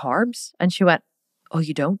eat carbs? And she went, oh,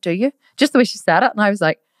 you don't, do you? Just the way she said it. And I was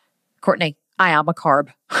like, Courtney, I am a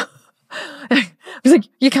carb. I was like,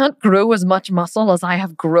 you can't grow as much muscle as I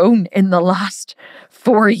have grown in the last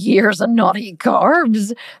 4 years and not eat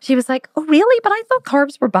carbs. She was like, oh, really? But I thought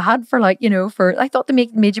carbs were bad for I thought they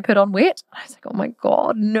made you put on weight. I was like, oh my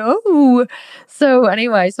God, no. So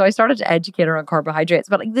anyway, I started to educate her on carbohydrates,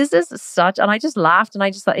 but this is and I just laughed and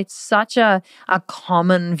I just thought it's such a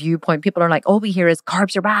common viewpoint. People are like, all we hear is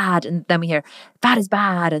carbs are bad. And then we hear fat is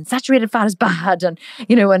bad and saturated fat is bad. And,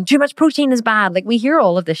 and too much protein is bad. We hear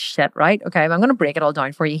all of this shit, right? Okay. I'm going to break it all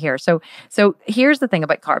down for you here. So here's the thing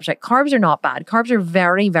about carbs, right? Carbs are not bad. Carbs are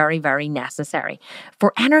very, very, very necessary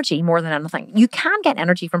for energy more than anything. You can get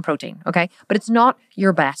energy from protein, okay? But it's not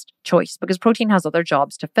your best choice because protein has other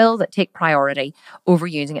jobs to fill that take priority over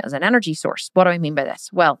using it as an energy source. What do I mean by this?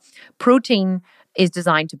 Well, protein is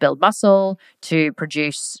designed to build muscle, to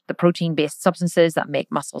produce the protein-based substances that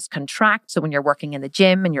make muscles contract. So when you're working in the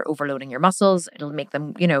gym and you're overloading your muscles, it'll make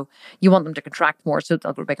them, you want them to contract more so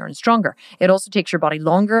they'll grow bigger and stronger. It also takes your body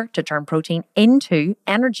longer to turn protein into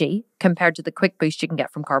energy compared to the quick boost you can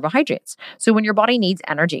get from carbohydrates. So when your body needs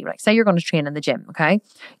energy, like say you're going to train in the gym, okay?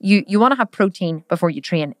 You want to have protein before you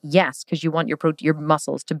train, yes, because you want your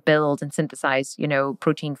muscles to build and synthesize,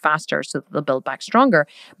 protein faster so that they'll build back stronger.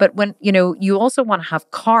 But when, you also want to have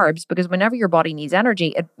carbs, because whenever your body needs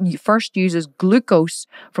energy, it first uses glucose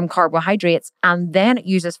from carbohydrates, and then it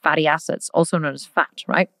uses fatty acids, also known as fat,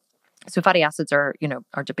 right? So fatty acids are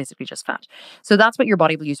basically just fat. So that's what your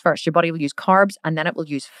body will use first. Your body will use carbs, and then it will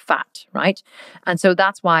use fat, right? And so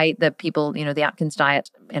that's why the people, the Atkins diet,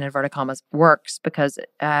 in inverted commas, works, because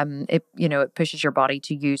it pushes your body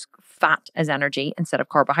to use fat as energy instead of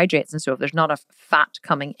carbohydrates. And so if there's not enough fat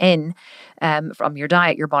coming in from your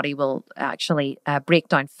diet, your body will actually break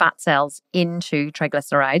down fat cells into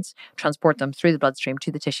triglycerides, transport them through the bloodstream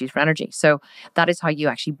to the tissues for energy. So that is how you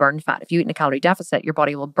actually burn fat. If you eat in a calorie deficit, your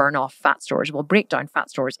body will burn off fat stores. It will break down fat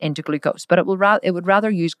stores into glucose, but it would rather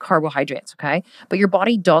use carbohydrates, okay? But your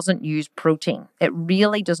body doesn't use protein. It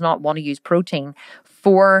really does not want to use protein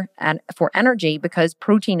for energy, because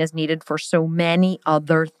protein is needed for so many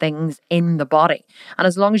other things in the body. And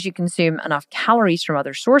as long as you consume enough calories from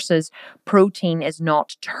other sources, protein is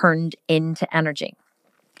not turned into energy.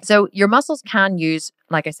 So your muscles can use,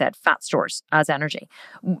 like I said, fat stores as energy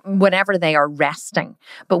whenever they are resting.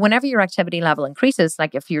 But whenever your activity level increases,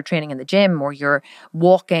 like if you're training in the gym, or you're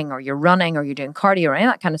walking, or you're running, or you're doing cardio, or any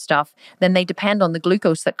of that kind of stuff, then they depend on the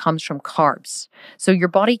glucose that comes from carbs. So your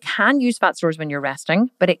body can use fat stores when you're resting,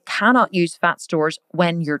 but it cannot use fat stores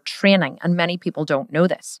when you're training. And many people don't know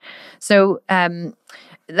this. So,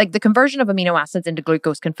 like the conversion of amino acids into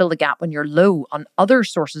glucose can fill the gap when you're low on other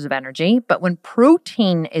sources of energy. But when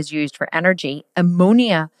protein is used for energy,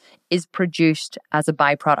 ammonia is produced as a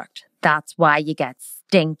byproduct. That's why you get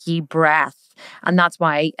stinky breath. And that's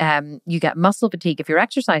why you get muscle fatigue if you're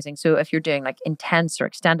exercising. So if you're doing like intense or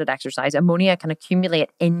extended exercise, ammonia can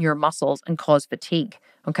accumulate in your muscles and cause fatigue.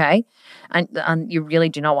 Okay. And you really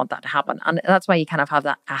do not want that to happen. And that's why you kind of have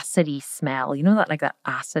that acidy smell, that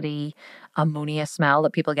acidy ammonia smell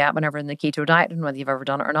that people get whenever in the keto diet. I don't know whether you've ever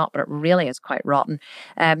done it or not, but it really is quite rotten.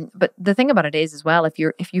 But the thing about it is as well, if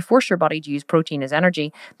you force your body to use protein as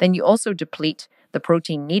energy, then you also deplete the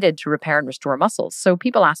protein needed to repair and restore muscles. So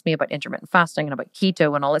people ask me about intermittent fasting and about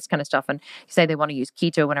keto and all this kind of stuff, and say they want to use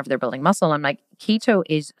keto whenever they're building muscle. I'm like, keto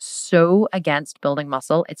is so against building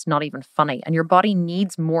muscle, it's not even funny. And your body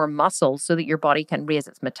needs more muscle so that your body can raise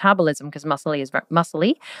its metabolism, because muscle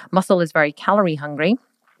is very calorie hungry.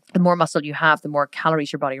 The more muscle you have, the more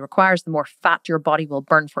calories your body requires, the more fat your body will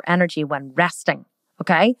burn for energy when resting.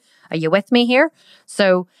 Okay? Are you with me here?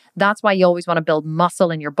 So that's why you always want to build muscle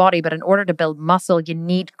in your body. But in order to build muscle, you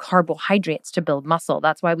need carbohydrates to build muscle.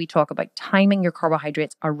 That's why we talk about timing your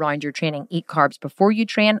carbohydrates around your training. Eat carbs before you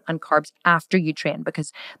train and carbs after you train,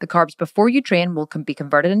 because the carbs before you train will be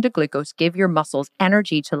converted into glucose, give your muscles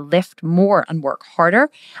energy to lift more and work harder.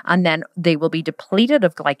 And then they will be depleted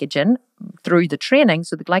of glycogen through the training.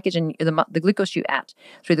 So the glycogen, the glucose you ate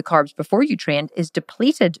through the carbs before you trained is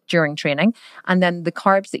depleted during training. And then the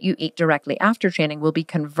carbs that you eat directly after training will be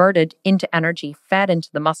converted into energy, fed into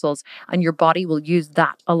the muscles, and your body will use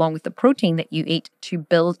that along with the protein that you eat to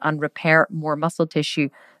build and repair more muscle tissue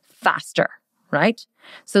faster, right?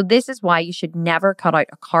 So this is why you should never cut out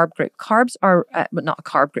a carb group. Carbs are, not a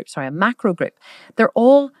carb group, sorry, a macro group. They're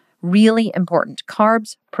all really important.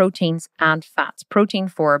 Carbs, proteins, and fats. Protein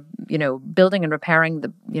for, building and repairing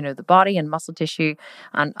the body and muscle tissue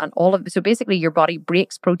and all of it. So basically your body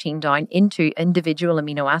breaks protein down into individual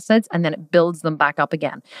amino acids, and then it builds them back up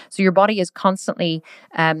again. So your body is constantly,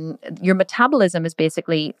 your metabolism is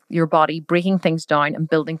basically your body breaking things down and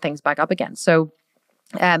building things back up again. So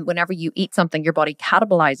whenever you eat something, your body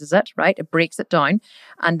catabolizes it, right? It breaks it down,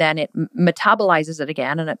 and then it metabolizes it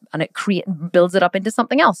again, and it builds it up into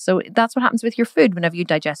something else. So that's what happens with your food. Whenever you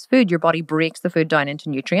digest food, your body breaks the food down into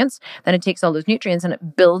nutrients. Then it takes all those nutrients and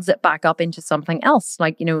it builds it back up into something else,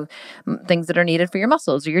 like things that are needed for your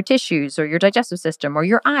muscles or your tissues or your digestive system or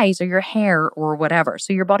your eyes or your hair or whatever.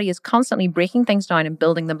 So your body is constantly breaking things down and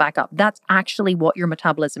building them back up. That's actually what your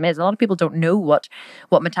metabolism is. A lot of people don't know what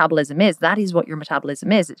metabolism is. That is what your metabolism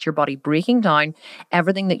is. It's your body breaking down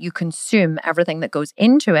everything that you consume, everything that goes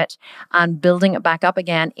into it, and building it back up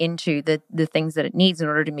again into the things that it needs in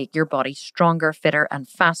order to make your body stronger, fitter, and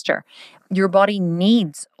faster. Your body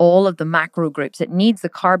needs all of the macro groups. It needs the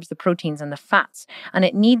carbs, the proteins, and the fats, and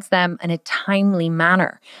it needs them in a timely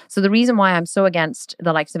manner. So the reason why I'm so against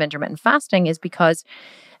the likes of intermittent fasting is because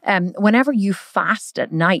whenever you fast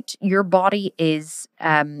at night, your body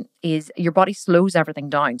your body slows everything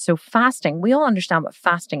down. So fasting, we all understand what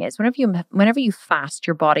fasting is. Whenever you fast,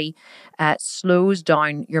 your body slows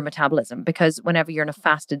down your metabolism, because whenever you're in a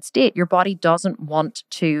fasted state, your body doesn't want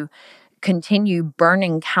to continue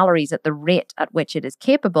burning calories at the rate at which it is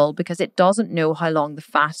capable, because it doesn't know how long the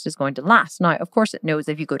fast is going to last. Now, of course, it knows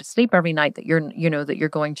if you go to sleep every night that you're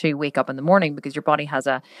going to wake up in the morning, because your body has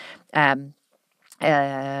a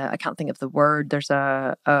I can't think of the word. There's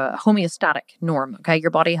a homeostatic norm. Okay.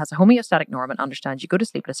 Your body has a homeostatic norm and understands you go to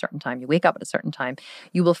sleep at a certain time, you wake up at a certain time,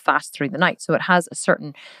 you will fast through the night. So it has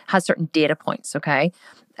certain data points. Okay.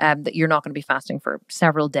 That you're not going to be fasting for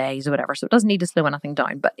several days or whatever. So it doesn't need to slow anything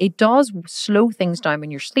down, but it does slow things down when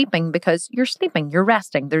you're sleeping, because you're sleeping, you're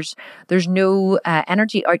resting. There's no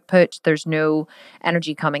energy output. There's no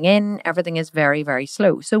energy coming in. Everything is very, very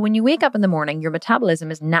slow. So when you wake up in the morning, your metabolism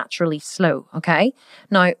is naturally slow. Okay.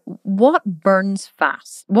 Now, what burns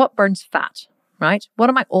fast? What burns fat, right? What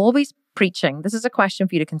am I always preaching? This is a question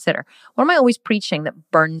for you to consider. What am I always preaching that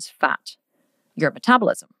burns fat? Your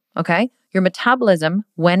metabolism. Okay. Your metabolism,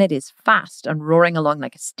 when it is fast and roaring along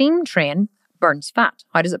like a steam train, burns fat.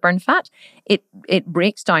 How does it burn fat? It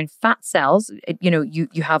breaks down fat cells.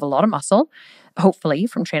 You have a lot of muscle, hopefully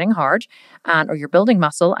from training hard, or you're building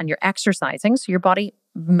muscle and you're exercising. So your body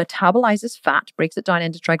metabolizes fat, breaks it down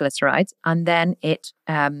into triglycerides, and then it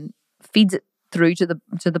feeds it through to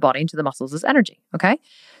the body, into the muscles as energy. Okay.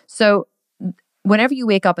 So whenever you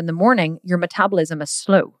wake up in the morning, your metabolism is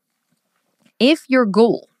slow. If your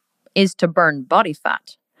goal is to burn body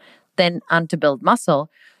fat, and to build muscle,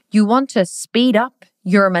 you want to speed up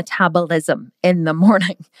your metabolism in the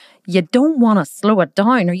morning. You don't want to slow it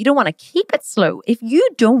down, or you don't want to keep it slow. If you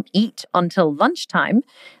don't eat until lunchtime,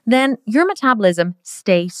 then your metabolism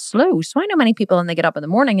stays slow. So I know many people, and they get up in the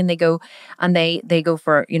morning and they go for, they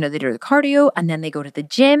do the cardio, and then they go to the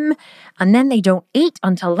gym, and then they don't eat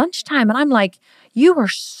until lunchtime. And I'm like, you are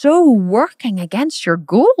so working against your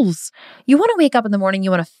goals. You want to wake up in the morning,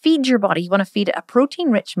 you want to feed your body, you want to feed it a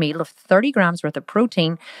protein-rich meal of 30 grams worth of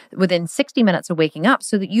protein within 60 minutes of waking up,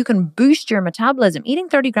 so that you can boost your metabolism. Eating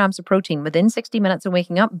 30 grams of protein within 60 minutes of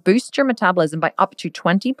waking up boosts your metabolism by up to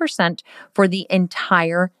 20% for the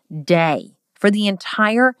entire day. For the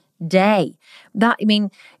entire day.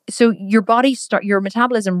 So your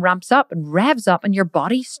metabolism ramps up and revs up, and your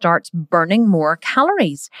body starts burning more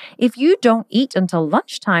calories. If you don't eat until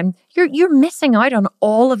lunchtime, you're missing out on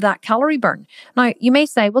all of that calorie burn. Now, you may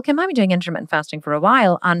say, well, Kim, I've been doing intermittent fasting for a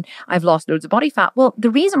while and I've lost loads of body fat. Well, the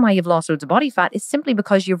reason why you've lost loads of body fat is simply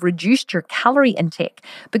because you've reduced your calorie intake.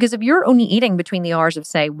 Because if you're only eating between the hours of,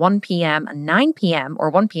 say, 1 p.m. and 9 p.m. or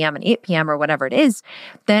 1 p.m. and 8 p.m. or whatever it is,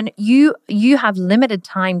 then you have limited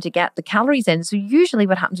time to get the calories in. So usually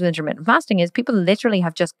what happens with intermittent fasting is people literally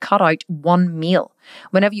have just cut out one meal.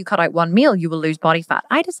 Whenever you cut out one meal, you will lose body fat.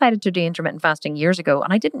 I decided to do intermittent fasting years ago,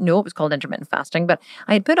 and I didn't know it was called intermittent fasting, but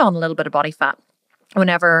I had put on a little bit of body fat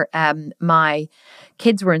whenever my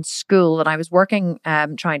kids were in school, and I was working,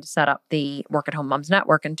 trying to set up the Work at Home Mums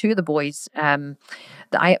Network, and two of the boys,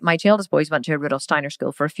 my two eldest boys went to a Rudolf Steiner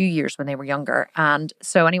school for a few years when they were younger. And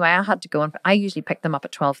so anyway, I had to go, and I usually pick them up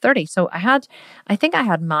at 12:30. So I had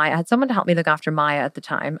someone to help me look after Maya at the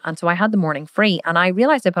time. And so I had the morning free, and I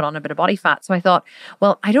realized I put on a bit of body fat. So I thought,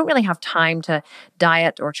 well, I don't really have time to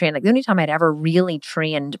diet or train. Like, the only time I'd ever really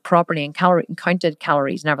trained properly and counted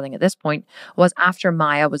calories and everything at this point was after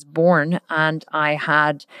Maya was born, and I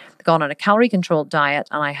had gone on a calorie controlled diet,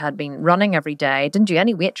 and I had been running every day. I didn't do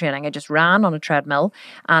any weight training. I just ran on a treadmill,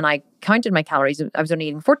 and I counted my calories. I was only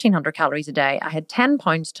eating 1,400 calories a day. I had 10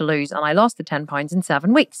 pounds to lose, and I lost the 10 pounds in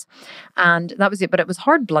 7 weeks. And that was it. But it was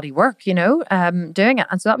hard bloody work, doing it.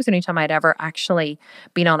 And so that was the only time I'd ever actually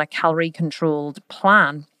been on a calorie controlled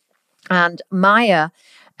plan. And Maya,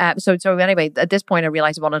 so anyway, at this point, I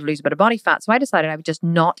realized I wanted to lose a bit of body fat. So I decided I would just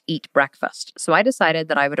not eat breakfast. So I decided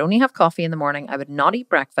that I would only have coffee in the morning. I would not eat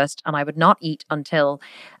breakfast, and I would not eat until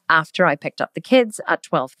after I picked up the kids at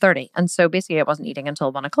 12:30. And so basically I wasn't eating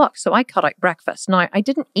until 1 o'clock. So I cut out breakfast. Now, I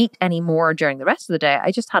didn't eat any more during the rest of the day.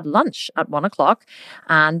 I just had lunch at 1 o'clock.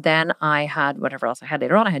 And then I had whatever else I had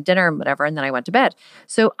later on. I had dinner and whatever. And then I went to bed.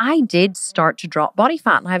 So I did start to drop body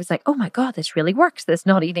fat. And I was like, oh my God, this really works. This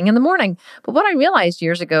not eating in the morning. But what I realized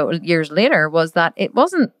years later, was that it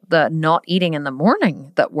wasn't the not eating in the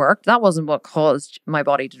morning that worked. That wasn't what caused my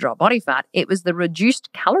body to drop body fat. It was the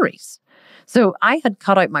reduced calories. So I had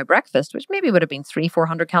cut out my breakfast, which maybe would have been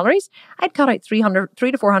 300-400 calories. I'd cut out 300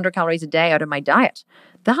 to 400 calories a day out of my diet.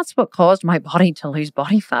 That's what caused my body to lose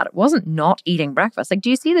body fat. It wasn't not eating breakfast. Like, do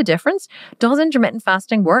you see the difference? Does intermittent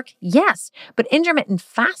fasting work? Yes. But intermittent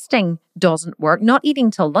fasting doesn't work. Not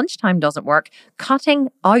eating till lunchtime doesn't work. Cutting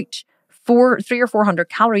out 300 or 400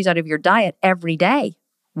 calories out of your diet every day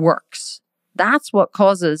works. That's what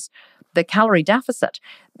causes the calorie deficit.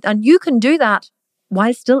 And you can do that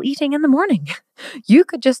while still eating in the morning. You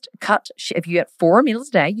could just if you had 4 meals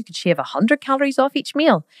a day, you could shave 100 calories off each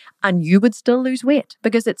meal and you would still lose weight,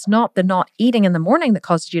 because it's not the not eating in the morning that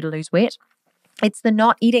causes you to lose weight. It's the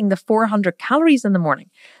not eating the 400 calories in the morning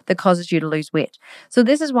that causes you to lose weight. So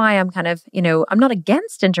this is why I'm kind of, I'm not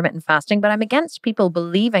against intermittent fasting, but I'm against people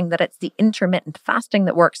believing that it's the intermittent fasting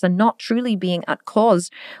that works and not truly being at cause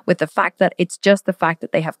with the fact that it's just the fact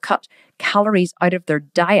that they have cut calories out of their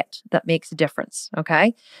diet that makes a difference.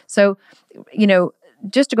 Okay. So,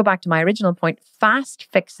 just to go back to my original point, fast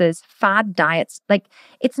fixes, fad diets, like,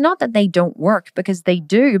 it's not that they don't work, because they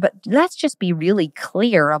do, but let's just be really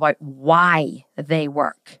clear about why they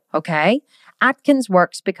work, okay? Atkins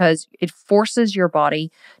works because it forces your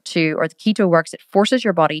body or the keto works, it forces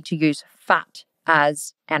your body to use fat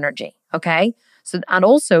as energy, okay? So, and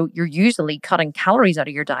also you're usually cutting calories out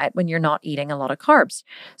of your diet when you're not eating a lot of carbs.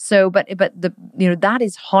 So, but that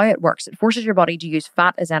is how it works. It forces your body to use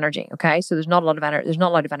fat as energy. Okay. So there's not a lot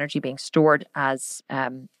of energy being stored as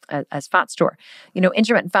fat store.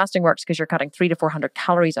 Intermittent fasting works because you're cutting 300 to 400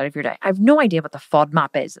 calories out of your diet. I have no idea what the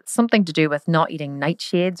FODMAP is. It's something to do with not eating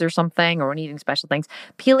nightshades or something, or eating special things.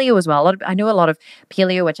 Paleo as well. I know a lot of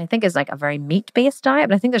paleo, which I think is like a very meat-based diet,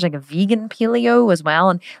 but I think there's like a vegan paleo as well.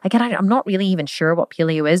 And again, I'm not really even sure what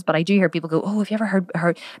paleo is, but I do hear people go, "Oh, have you ever heard?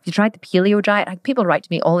 Have you tried the paleo diet?" People write to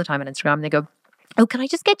me all the time on Instagram and they go, "Oh, can I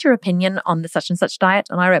just get your opinion on the such and such diet?"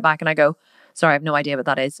 And I write back and I go, "Sorry, I have no idea what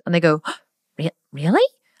that is." And they go, "Really?"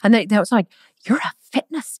 And they was like, "You're a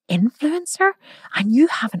fitness influencer and you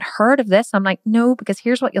haven't heard of this?" I'm like, "No, because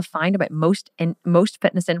here's what you'll find about most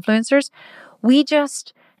fitness influencers. We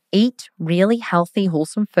just eat really healthy,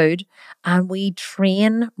 wholesome food, and we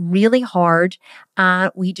train really hard,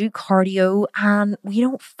 and we do cardio, and we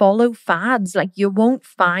don't follow fads. Like, you won't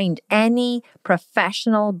find any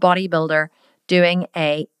professional bodybuilder doing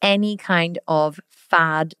any kind of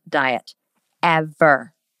fad diet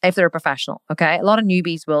ever, if they're a professional, okay? A lot of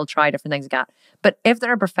newbies will try different things like that. But if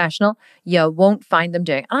they're a professional, you won't find them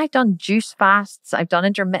doing. And I've done juice fasts, I've done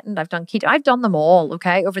intermittent, I've done keto, I've done them all,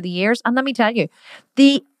 okay, over the years. And let me tell you,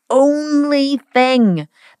 the only thing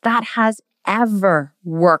that has ever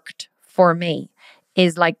worked for me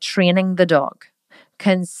is like training the dog.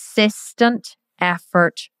 Consistent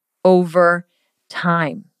effort over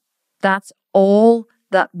time. That's all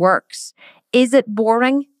that works. Is it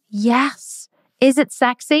boring? Yes. Is it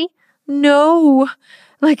sexy? No.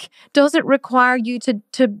 Like, does it require you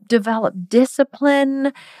to develop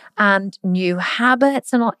discipline and new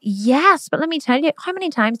habits and all? Yes. But let me tell you, how many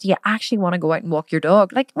times do you actually want to go out and walk your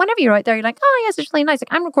dog? Like, whenever you're out there, you're like, "Oh yes, it's really nice."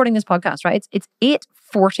 Like, I'm recording this podcast, right? It's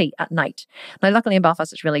 8:40 at night. Now, luckily in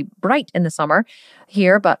Belfast, it's really bright in the summer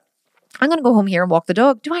here, but I'm going to go home here and walk the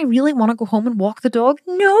dog. Do I really want to go home and walk the dog?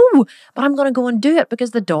 No, but I'm going to go and do it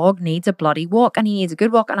because the dog needs a bloody walk and he needs a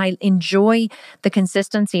good walk. And I enjoy the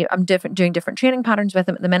consistency. I'm doing different training patterns with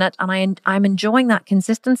him at the minute, and I'm enjoying that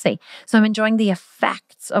consistency. So I'm enjoying the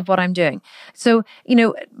effects of what I'm doing. So,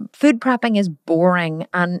 food prepping is boring,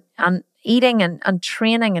 and eating and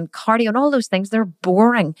training and cardio and all those things, they're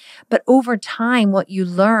boring. But over time, what you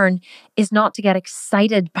learn is not to get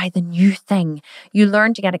excited by the new thing. You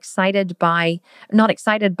learn to get excited by, not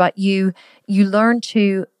excited, but you learn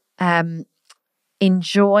to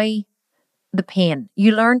enjoy the pain.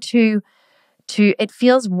 You learn to it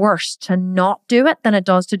feels worse to not do it than it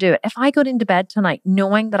does to do it. If I got into bed tonight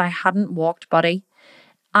knowing that I hadn't walked, buddy,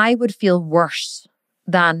 I would feel worse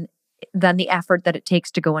than the effort that it takes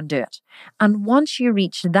to go and do it. And once you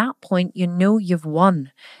reach that point, you've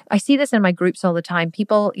won. I see this in my groups all the time.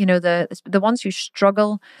 People, the ones who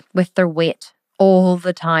struggle with their weight all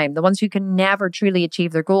the time, the ones who can never truly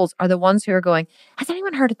achieve their goals, are the ones who are going, "Has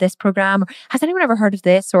anyone heard of this program? Or has anyone ever heard of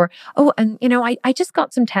this?" Or, "Oh, and I just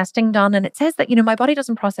got some testing done and it says that, my body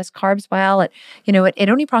doesn't process carbs well. It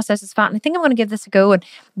only processes fat. And I think I'm going to give this a go." And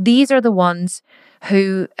these are the ones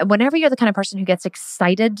who, whenever you're the kind of person who gets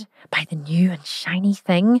excited by the new and shiny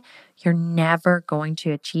thing, you're never going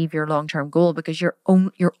to achieve your long-term goal, because you're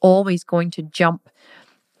always going to jump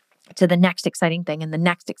to the next exciting thing and the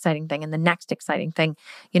next exciting thing and the next exciting thing.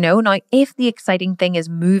 Now if the exciting thing is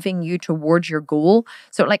moving you towards your goal,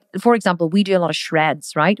 so like, for example, we do a lot of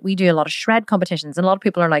shreds, right? We do a lot of shred competitions, and a lot of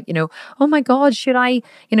people are like, oh my God, should I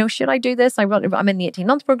do this? I'm in the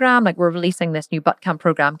 18-month program. Like, we're releasing this new butt camp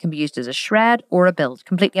program, can be used as a shred or a build,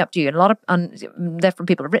 completely up to you. And a lot of different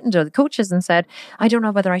people have written to the coaches and said, I don't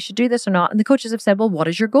know whether I should do this or not. And the coaches have said, well, what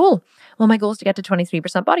is your goal? Well, my goal is to get to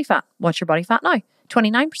 23% body fat. What's your body fat now?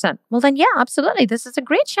 29%. Well, then, yeah, absolutely. This is a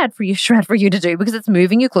great shred for you to do, because it's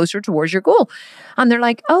moving you closer towards your goal. And they're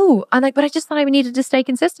like, oh, I'm like, but I just thought I needed to stay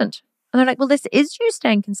consistent. And they're like, well, this is you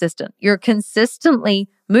staying consistent. You're consistently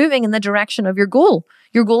moving in the direction of your goal.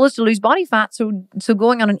 Your goal is to lose body fat. So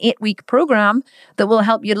going on an 8-week program that will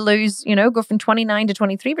help you to lose, go from 29 to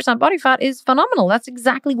 23% body fat is phenomenal. That's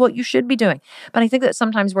exactly what you should be doing. But I think that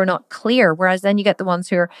sometimes we're not clear. Whereas then you get the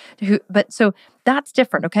ones so that's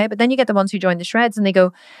different. Okay. But then you get the ones who join the shreds and they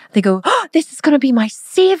go, oh, this is going to be my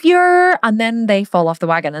savior. And then they fall off the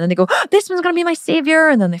wagon. And then they go, oh, this one's going to be my savior.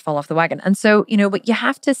 And then they fall off the wagon. And so, but you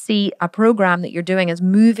have to see a program that you're doing as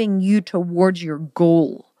moving you towards your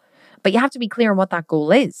goal. But you have to be clear on what that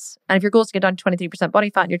goal is. And if your goal is to get down to 23% body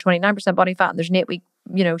fat and you're 29% body fat and there's an 8-week,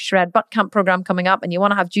 shred butt camp program coming up and you want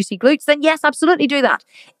to have juicy glutes, then yes, absolutely do that.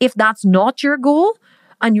 If that's not your goal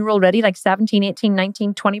and you're already like 17, 18,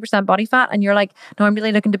 19, 20% body fat and you're like, no, I'm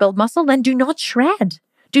really looking to build muscle, then do not shred.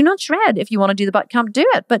 Do not shred. If you want to do the butt camp, do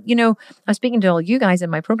it. But, I'm speaking to all you guys in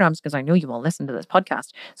my programs because I know you all listen to this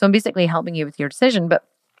podcast. So I'm basically helping you with your decision. But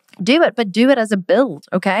do it as a build,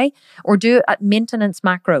 okay? Or do it at maintenance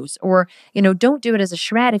macros, or, don't do it as a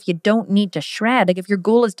shred if you don't need to shred. Like, if your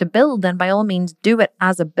goal is to build, then by all means do it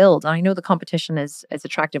as a build. And I know the competition is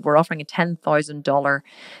attractive. We're offering a $10,000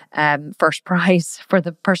 first prize for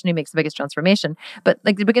the person who makes the biggest transformation. But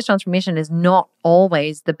like, the biggest transformation is not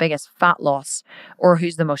always the biggest fat loss or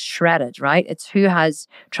who's the most shredded, right? It's who has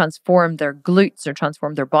transformed their glutes or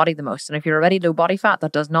transformed their body the most. And if you're already low body fat,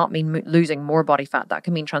 that does not mean losing more body fat. That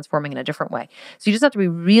can mean transforming in a different way. So you just have to be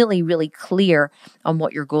really, really clear on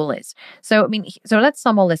what your goal is. So, so let's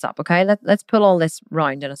sum all this up, okay? Let's put all this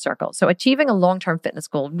round in a circle. So achieving a long-term fitness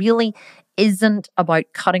goal really isn't about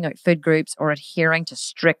cutting out food groups or adhering to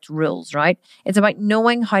strict rules, right? It's about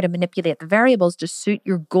knowing how to manipulate the variables to suit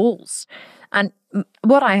your goals. And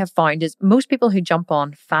what I have found is most people who jump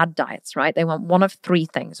on fad diets, right? They want one of 3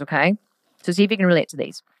 things, okay? So see if you can relate to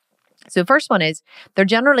these. So the first one is they're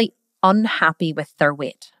generally unhappy with their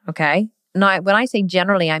weight, okay? Now, when I say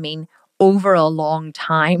generally, I mean over a long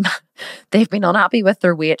time. They've been unhappy with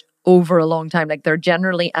their weight over a long time. Like, they're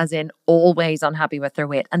generally, as in always, unhappy with their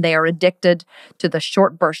weight. And they are addicted to the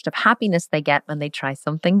short burst of happiness they get when they try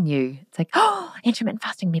something new. It's like, oh, intermittent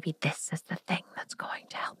fasting, maybe this is the thing that's going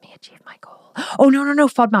to help me achieve my goal. Oh, no,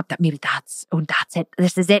 FODMAP, that's it.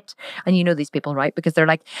 This is it. And you know these people, right? Because they're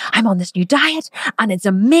like, I'm on this new diet and it's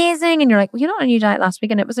amazing. And you're like, well, you're not on a new diet last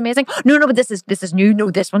week and it was amazing. No, but this is new.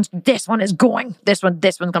 No, this one is going. This one's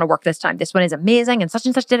going to work this time. This one is amazing. And such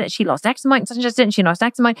did it. She lost X amount, and such and such didn't. She lost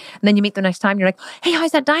X amount. And then you meet the next time, you're like, hey,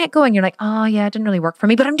 how's that diet going? You're like, oh yeah, it didn't really work for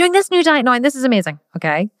me, but I'm doing this new diet now and this is amazing.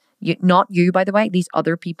 Okay. Not you, by the way, these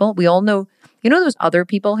other people. We all know, those other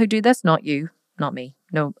people who do this, not you, not me.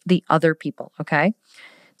 No, the other people. Okay.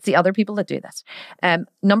 It's the other people that do this.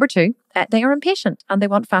 Number 2, they are impatient and they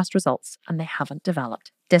want fast results and they haven't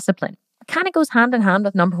developed discipline. It kind of goes hand in hand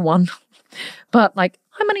with number 1. But like,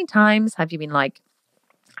 how many times have you been like,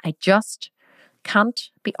 I just can't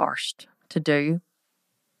be arsed to do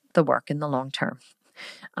the work in the long term?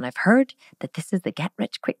 And I've heard that this is the get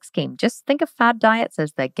rich quick scheme. Just think of fad diets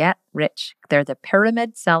as the get rich. They're the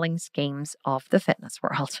pyramid selling schemes of the fitness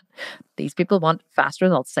world. These people want fast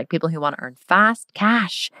results, like people who want to earn fast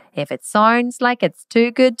cash. If it sounds like it's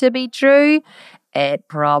too good to be true, it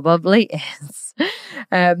probably is.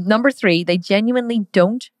 Number 3, they genuinely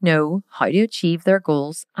don't know how to achieve their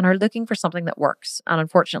goals and are looking for something that works. And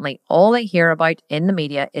unfortunately, all they hear about in the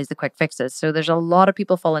media is the quick fixes. So there's a lot of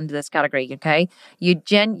people fall into this category, okay?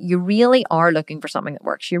 You really are looking for something that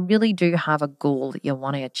works. You really do have a goal that you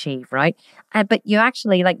want to achieve, right? But you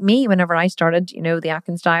actually, like me, whenever I started, the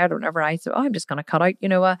Atkins diet, or whenever I said, oh, I'm just going to cut out,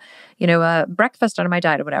 a breakfast out of my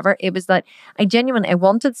diet or whatever, it was that I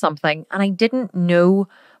wanted something and I didn't know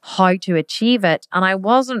how to achieve it. And I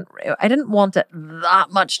didn't want it that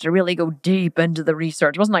much to really go deep into the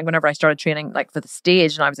research. It wasn't like whenever I started training like for the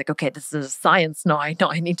stage and I was like, okay, this is science now. Now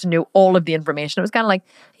I need to know all of the information. It was kind of like,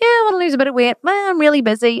 yeah, I want to lose a bit of weight. Well, I'm really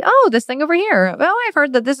busy. Oh, this thing over here. Well, I've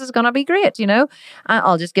heard that this is going to be great,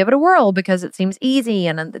 I'll just give it a whirl because it seems easy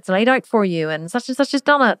and it's laid out for you and such has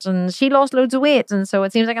done it and she lost loads of weight. And so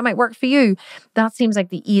it seems like it might work for you. That seems like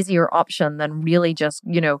the easier option than really just,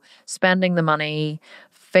 spending the money,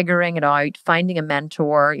 figuring it out, finding a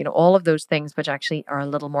mentor, all of those things, which actually are a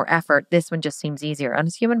little more effort. This one just seems easier. And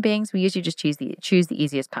as human beings, we usually just choose the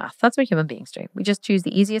easiest path. That's what human beings do. We just choose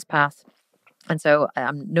the easiest path. And so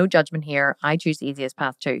no judgment here. I choose the easiest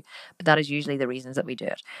path too, but that is usually the reasons that we do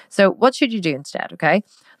it. So what should you do instead? Okay.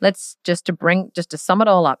 Let's just to sum it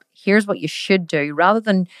all up. Here's what you should do rather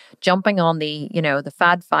than jumping on the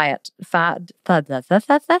fad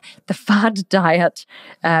diet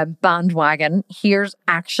bandwagon. Here's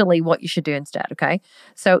actually what you should do instead. Okay.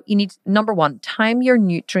 So you need, number one, time your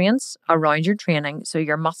nutrients around your training so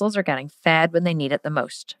your muscles are getting fed when they need it the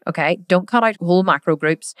most. Okay. Don't cut out whole macro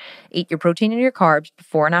groups. Eat your protein and your carbs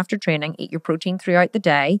before and after training. Eat your protein throughout the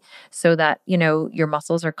day so that, your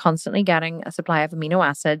muscles are constantly getting a supply of amino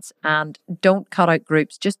acids, and don't cut out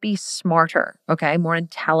groups. Just be smarter, okay? More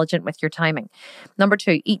intelligent with your timing. Number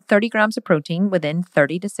two, eat 30 grams of protein within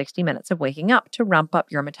 30 to 60 minutes of waking up to ramp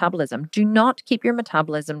up your metabolism. Do not keep your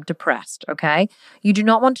metabolism depressed, okay? You do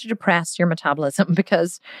not want to depress your metabolism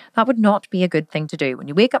because that would not be a good thing to do. When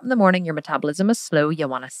you wake up in the morning, your metabolism is slow. You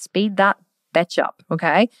want to speed that bitch up,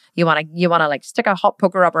 okay? You want to like stick a hot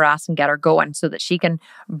poker up her ass and get her going so that she can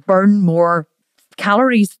burn more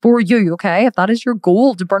calories for you, okay? If that is your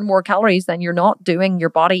goal, to burn more calories, then you're not doing your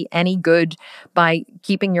body any good by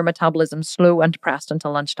keeping your metabolism slow and depressed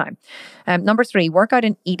until lunchtime. Number three, work out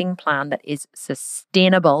an eating plan that is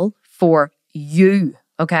sustainable for you,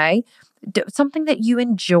 okay? Something that you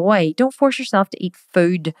enjoy. Don't force yourself to eat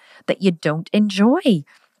food that you don't enjoy.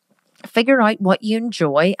 Figure out what you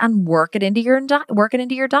enjoy and work it into your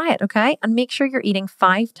diet, okay? And make sure you're eating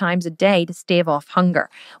 5 times a day to stave off hunger.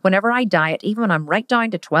 Whenever I diet, even when I'm right down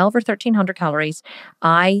to 12 or 1300 calories,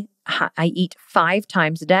 I eat 5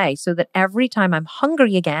 times a day so that every time I'm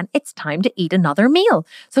hungry again, it's time to eat another meal.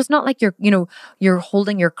 So it's not like you're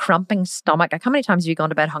holding your cramping stomach. Like, how many times have you gone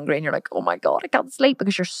to bed hungry and you're like, oh my God, I can't sleep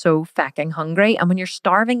because you're so fucking hungry. And when you're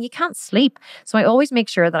starving, you can't sleep. So I always make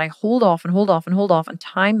sure that I hold off and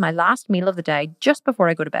time my last meal of the day just before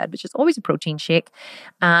I go to bed, which is always a protein shake.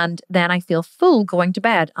 And then I feel full going to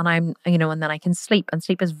bed and and then I can sleep. And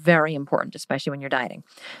sleep is very important, especially when you're dieting.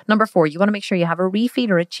 Number 4, you want to make sure you have a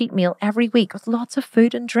refeed or a cheat meal every week with lots of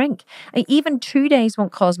food and drink. Even 2 days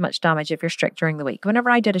won't cause much damage if you're strict during the week. Whenever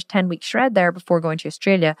I did a 10-week shred there before going to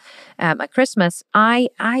Australia at Christmas,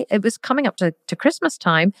 it was coming up to Christmas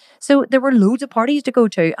time, so there were loads of parties to go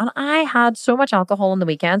to, and I had so much alcohol on the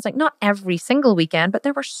weekends, like not every single weekend, but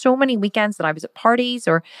there were so many weekends that I was at parties,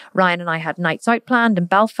 or Ryan and I had nights out planned in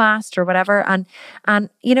Belfast or whatever, and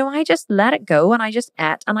I just let it go and I just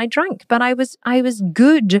ate and I drank, but I was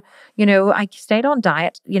good. I stayed on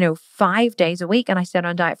diet, 5 days a week, and I stayed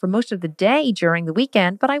on diet for most of the day during the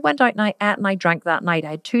weekend, but I went out and I ate and I drank that night.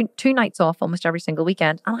 I had two nights off almost every single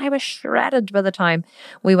weekend, and I was shredded by the time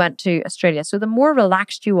we went to Australia. So the more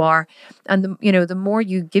relaxed you are, and the more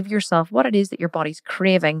you give yourself what it is that your body's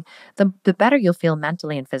craving, the better you'll feel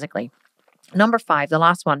mentally and physically. Number 5, the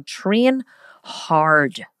last one, train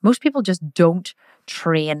hard. Most people just don't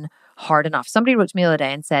train hard enough. Somebody wrote to me the other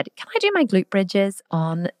day and said, can I do my glute bridges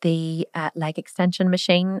on the leg extension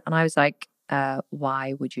machine? And I was like,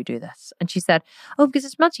 why would you do this? And she said, oh, because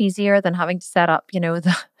it's much easier than having to set up,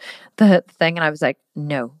 the thing. And I was like,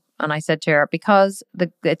 no. And I said to her, because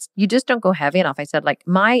you just don't go heavy enough. I said, like,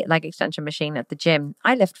 my leg extension machine at the gym,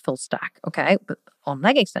 I lift full stack, okay, but on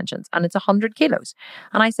leg extensions, and it's 100 kilos.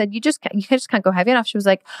 And I said, you just can't go heavy enough. She was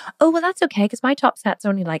like, oh, well, that's okay, because my top set's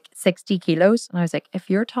only like 60 kilos. And I was like,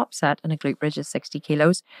 if your top set in a glute bridge is 60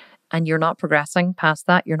 kilos and you're not progressing past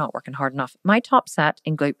that, you're not working hard enough. My top set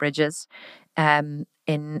in glute bridges,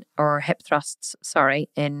 or hip thrusts,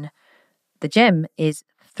 in the gym is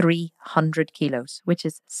 300 kilos, which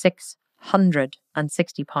is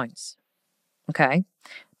 660 pounds. Okay.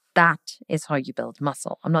 That is how you build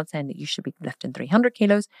muscle. I'm not saying that you should be lifting 300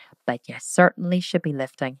 kilos, but you certainly should be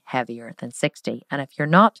lifting heavier than 60. And if you're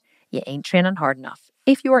not, you ain't training hard enough.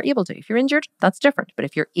 If you are able to, if you're injured, that's different. But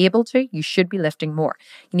if you're able to, you should be lifting more.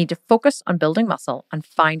 You need to focus on building muscle and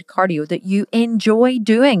find cardio that you enjoy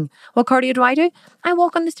doing. What cardio do? I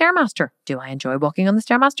walk on the Stairmaster. Do I enjoy walking on the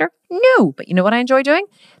Stairmaster? No. But you know what I enjoy doing?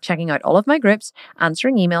 Checking out all of my groups,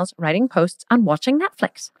 answering emails, writing posts, and watching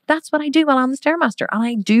Netflix. That's what I do while I'm the Stairmaster. And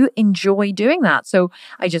I do enjoy doing that. So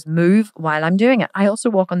I just move while I'm doing it. I also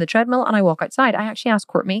walk on the treadmill and I walk outside. I actually asked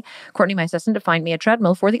Courtney, my assistant, to find me a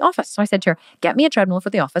treadmill for the office. So I said to her, get me a treadmill for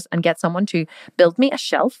the office and get someone to build me a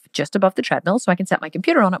shelf just above the treadmill so I can set my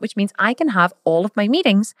computer on it, which means I can have all of my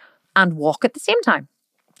meetings and walk at the same time.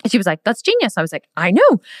 And she was like, that's genius. I was like, I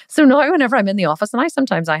know. So now whenever I'm in the office, and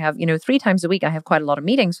I have, 3 times a week, I have quite a lot of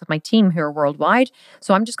meetings with my team who are worldwide.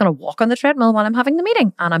 So I'm just going to walk on the treadmill while I'm having the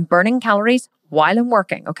meeting and I'm burning calories while I'm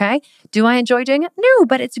working. Okay. Do I enjoy doing it? No,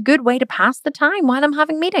 but it's a good way to pass the time while I'm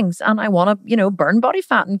having meetings and I want to, burn body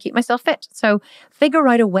fat and keep myself fit. So figure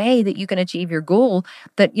out a way that you can achieve your goal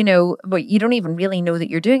that, but you don't even really know that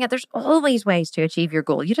you're doing it. There's always ways to achieve your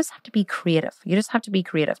goal. You just have to be creative.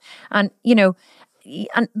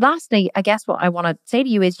 And lastly, I guess what I want to say to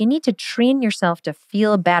you is you need to train yourself to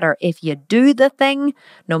feel better if you do the thing,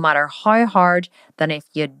 no matter how hard, than if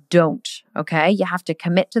you don't. Okay. You have to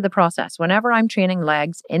commit to the process. Whenever I'm training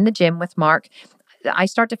legs in the gym with Mark, I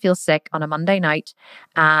start to feel sick on a Monday night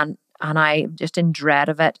and I just in dread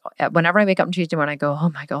of it. Whenever I wake up on Tuesday morning, I go, oh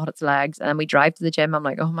my God, it's legs. And then we drive to the gym. I'm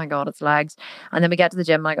like, oh my God, it's legs. And then we get to the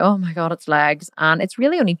gym, I'm like, oh my God, it's legs. And it's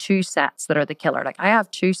really only 2 sets that are the killer. Like I have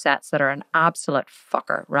 2 sets that are an absolute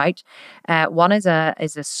fucker, right? One is a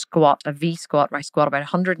squat, a V squat, where I squat about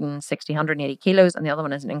 160, 180 kilos. And the other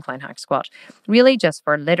one is an incline hack squat. Really just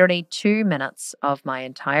for literally 2 minutes of my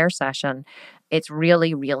entire session. It's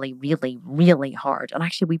really, really, really, really hard. And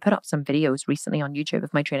actually, we put up some videos recently on YouTube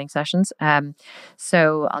of my training sessions.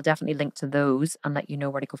 So I'll definitely link to those and let you know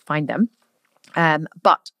where to go find them.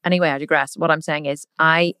 But anyway, I digress. What I'm saying is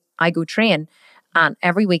I go train and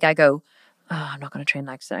every week I go, oh, I'm not going to train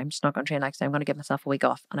legs today. I'm just not going to train legs today. I'm going to give myself a week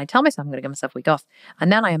off. And I tell myself I'm going to give myself a week off. And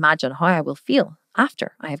then I imagine how I will feel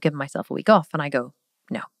after I have given myself a week off. And I go,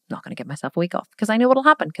 no, I'm not going to give myself a week off because I know what'll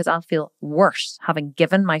happen because I'll feel worse having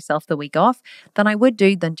given myself the week off than I would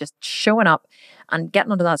do than just showing up and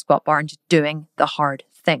getting onto that squat bar and just doing the hard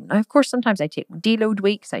thing. Now, of course, sometimes I take deload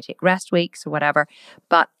weeks, I take rest weeks or whatever.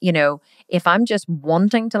 But, if I'm just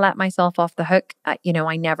wanting to let myself off the hook, I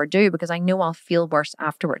never do because I know I'll feel worse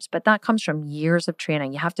afterwards. But that comes from years of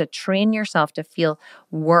training. You have to train yourself to feel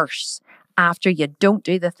worse after you don't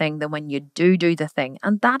do the thing than when you do the thing.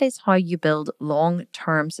 And that is how you build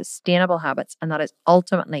long-term sustainable habits. And that is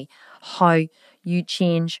ultimately how you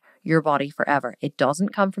change your body forever. It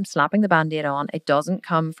doesn't come from slapping the Band-Aid on. It doesn't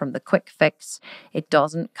come from the quick fix. It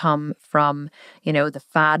doesn't come from, the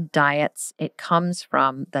fad diets. It comes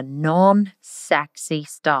from the non-sexy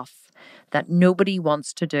stuff that nobody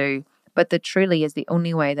wants to do, but that truly is the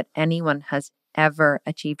only way that anyone has ever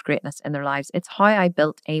achieved greatness in their lives. It's how I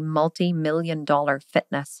built a multi-million-dollar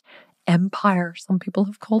fitness empire, some people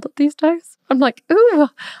have called it these days. I'm like, ooh,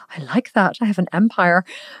 I like that. I have an empire.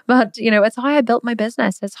 But, it's how I built my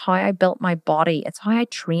business. It's how I built my body. It's how I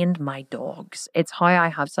trained my dogs. It's how I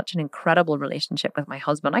have such an incredible relationship with my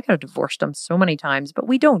husband. I could have divorced him so many times, but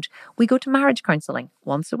we don't. We go to marriage counseling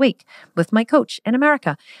once a week with my coach in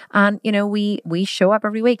America. And, we show up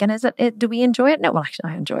every week. And do we enjoy it? No, well,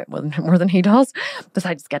 actually, I enjoy it more than he does, because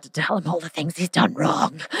I just get to tell him all the things he's done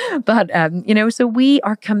wrong. But, so we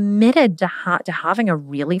are committed to having a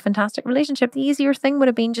really fantastic relationship. The easier thing would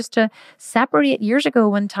have been just to separate years ago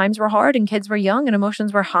when times were hard and kids were young and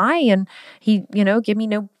emotions were high, and he, give me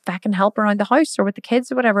no fucking help around the house or with the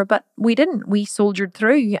kids or whatever. But we didn't. We soldiered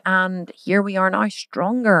through, and here we are now,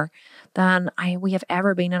 stronger than we have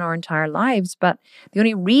ever been in our entire lives. But the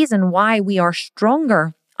only reason why we are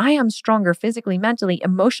stronger, I am stronger physically, mentally,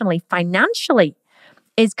 emotionally, financially,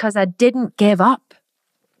 is because I didn't give up.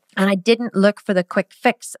 And I didn't look for the quick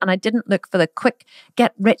fix, and I didn't look for the quick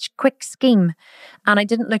get rich quick scheme, and I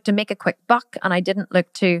didn't look to make a quick buck, and I didn't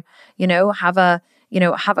look to, have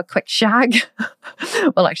a quick shag.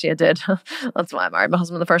 Well, actually I did. That's why I married my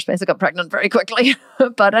husband in the first place. I got pregnant very quickly.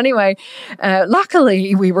 But anyway,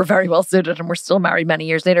 luckily we were very well suited and we're still married many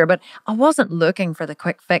years later. But I wasn't looking for the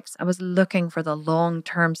quick fix. I was looking for the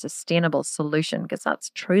long-term sustainable solution, because that's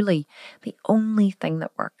truly the only thing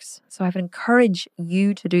that works. So I would encourage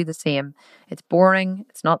you to do the same. It's boring.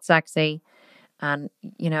 It's not sexy. And,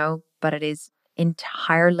 but it is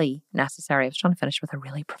entirely necessary. I was trying to finish with a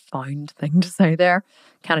really profound thing to say there.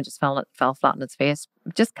 Kind of just fell flat on its face.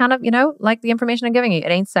 Just kind of, like the information I'm giving you. It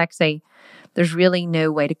ain't sexy. There's really no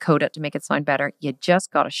way to code it to make it sound better. You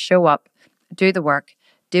just got to show up, do the work,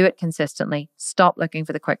 do it consistently, stop looking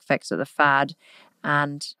for the quick fix or the fad,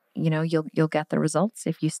 and, you'll get the results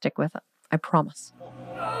if you stick with it. I promise.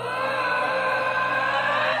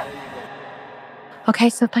 Okay,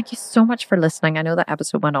 so thank you so much for listening. I know that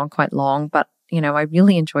episode went on quite long, but I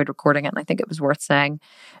really enjoyed recording it, and I think it was worth saying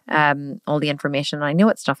all the information. I know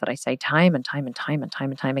it's stuff that I say time and time and time and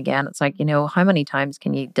time and time again. It's like, how many times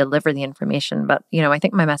can you deliver the information? But I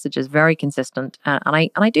think my message is very consistent,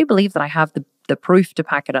 and I do believe that I have the proof to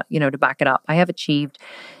back it up. To back it up, I have achieved,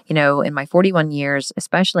 in my 41 years,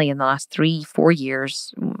 especially in the last 3-4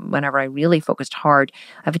 years, whenever I really focused hard,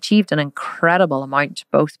 I've achieved an incredible amount,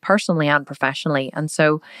 both personally and professionally. And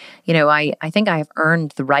so, I think I have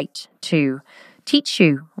earned the right to teach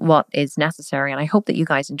you what is necessary. And I hope that you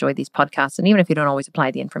guys enjoy these podcasts. And even if you don't always apply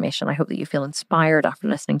the information, I hope that you feel inspired after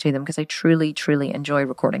listening to them, because I truly, truly enjoy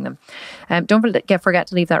recording them. Don't forget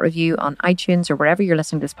to leave that review on iTunes or wherever you're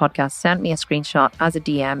listening to this podcast. Send me a screenshot as a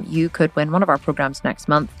DM. You could win one of our programs next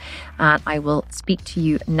month. And I will speak to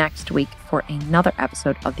you next week for another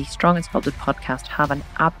episode of the Strong and Sculpted podcast. Have an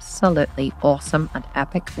absolutely awesome and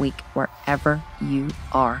epic week wherever you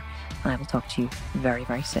are. And I will talk to you very,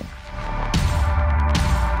 very soon.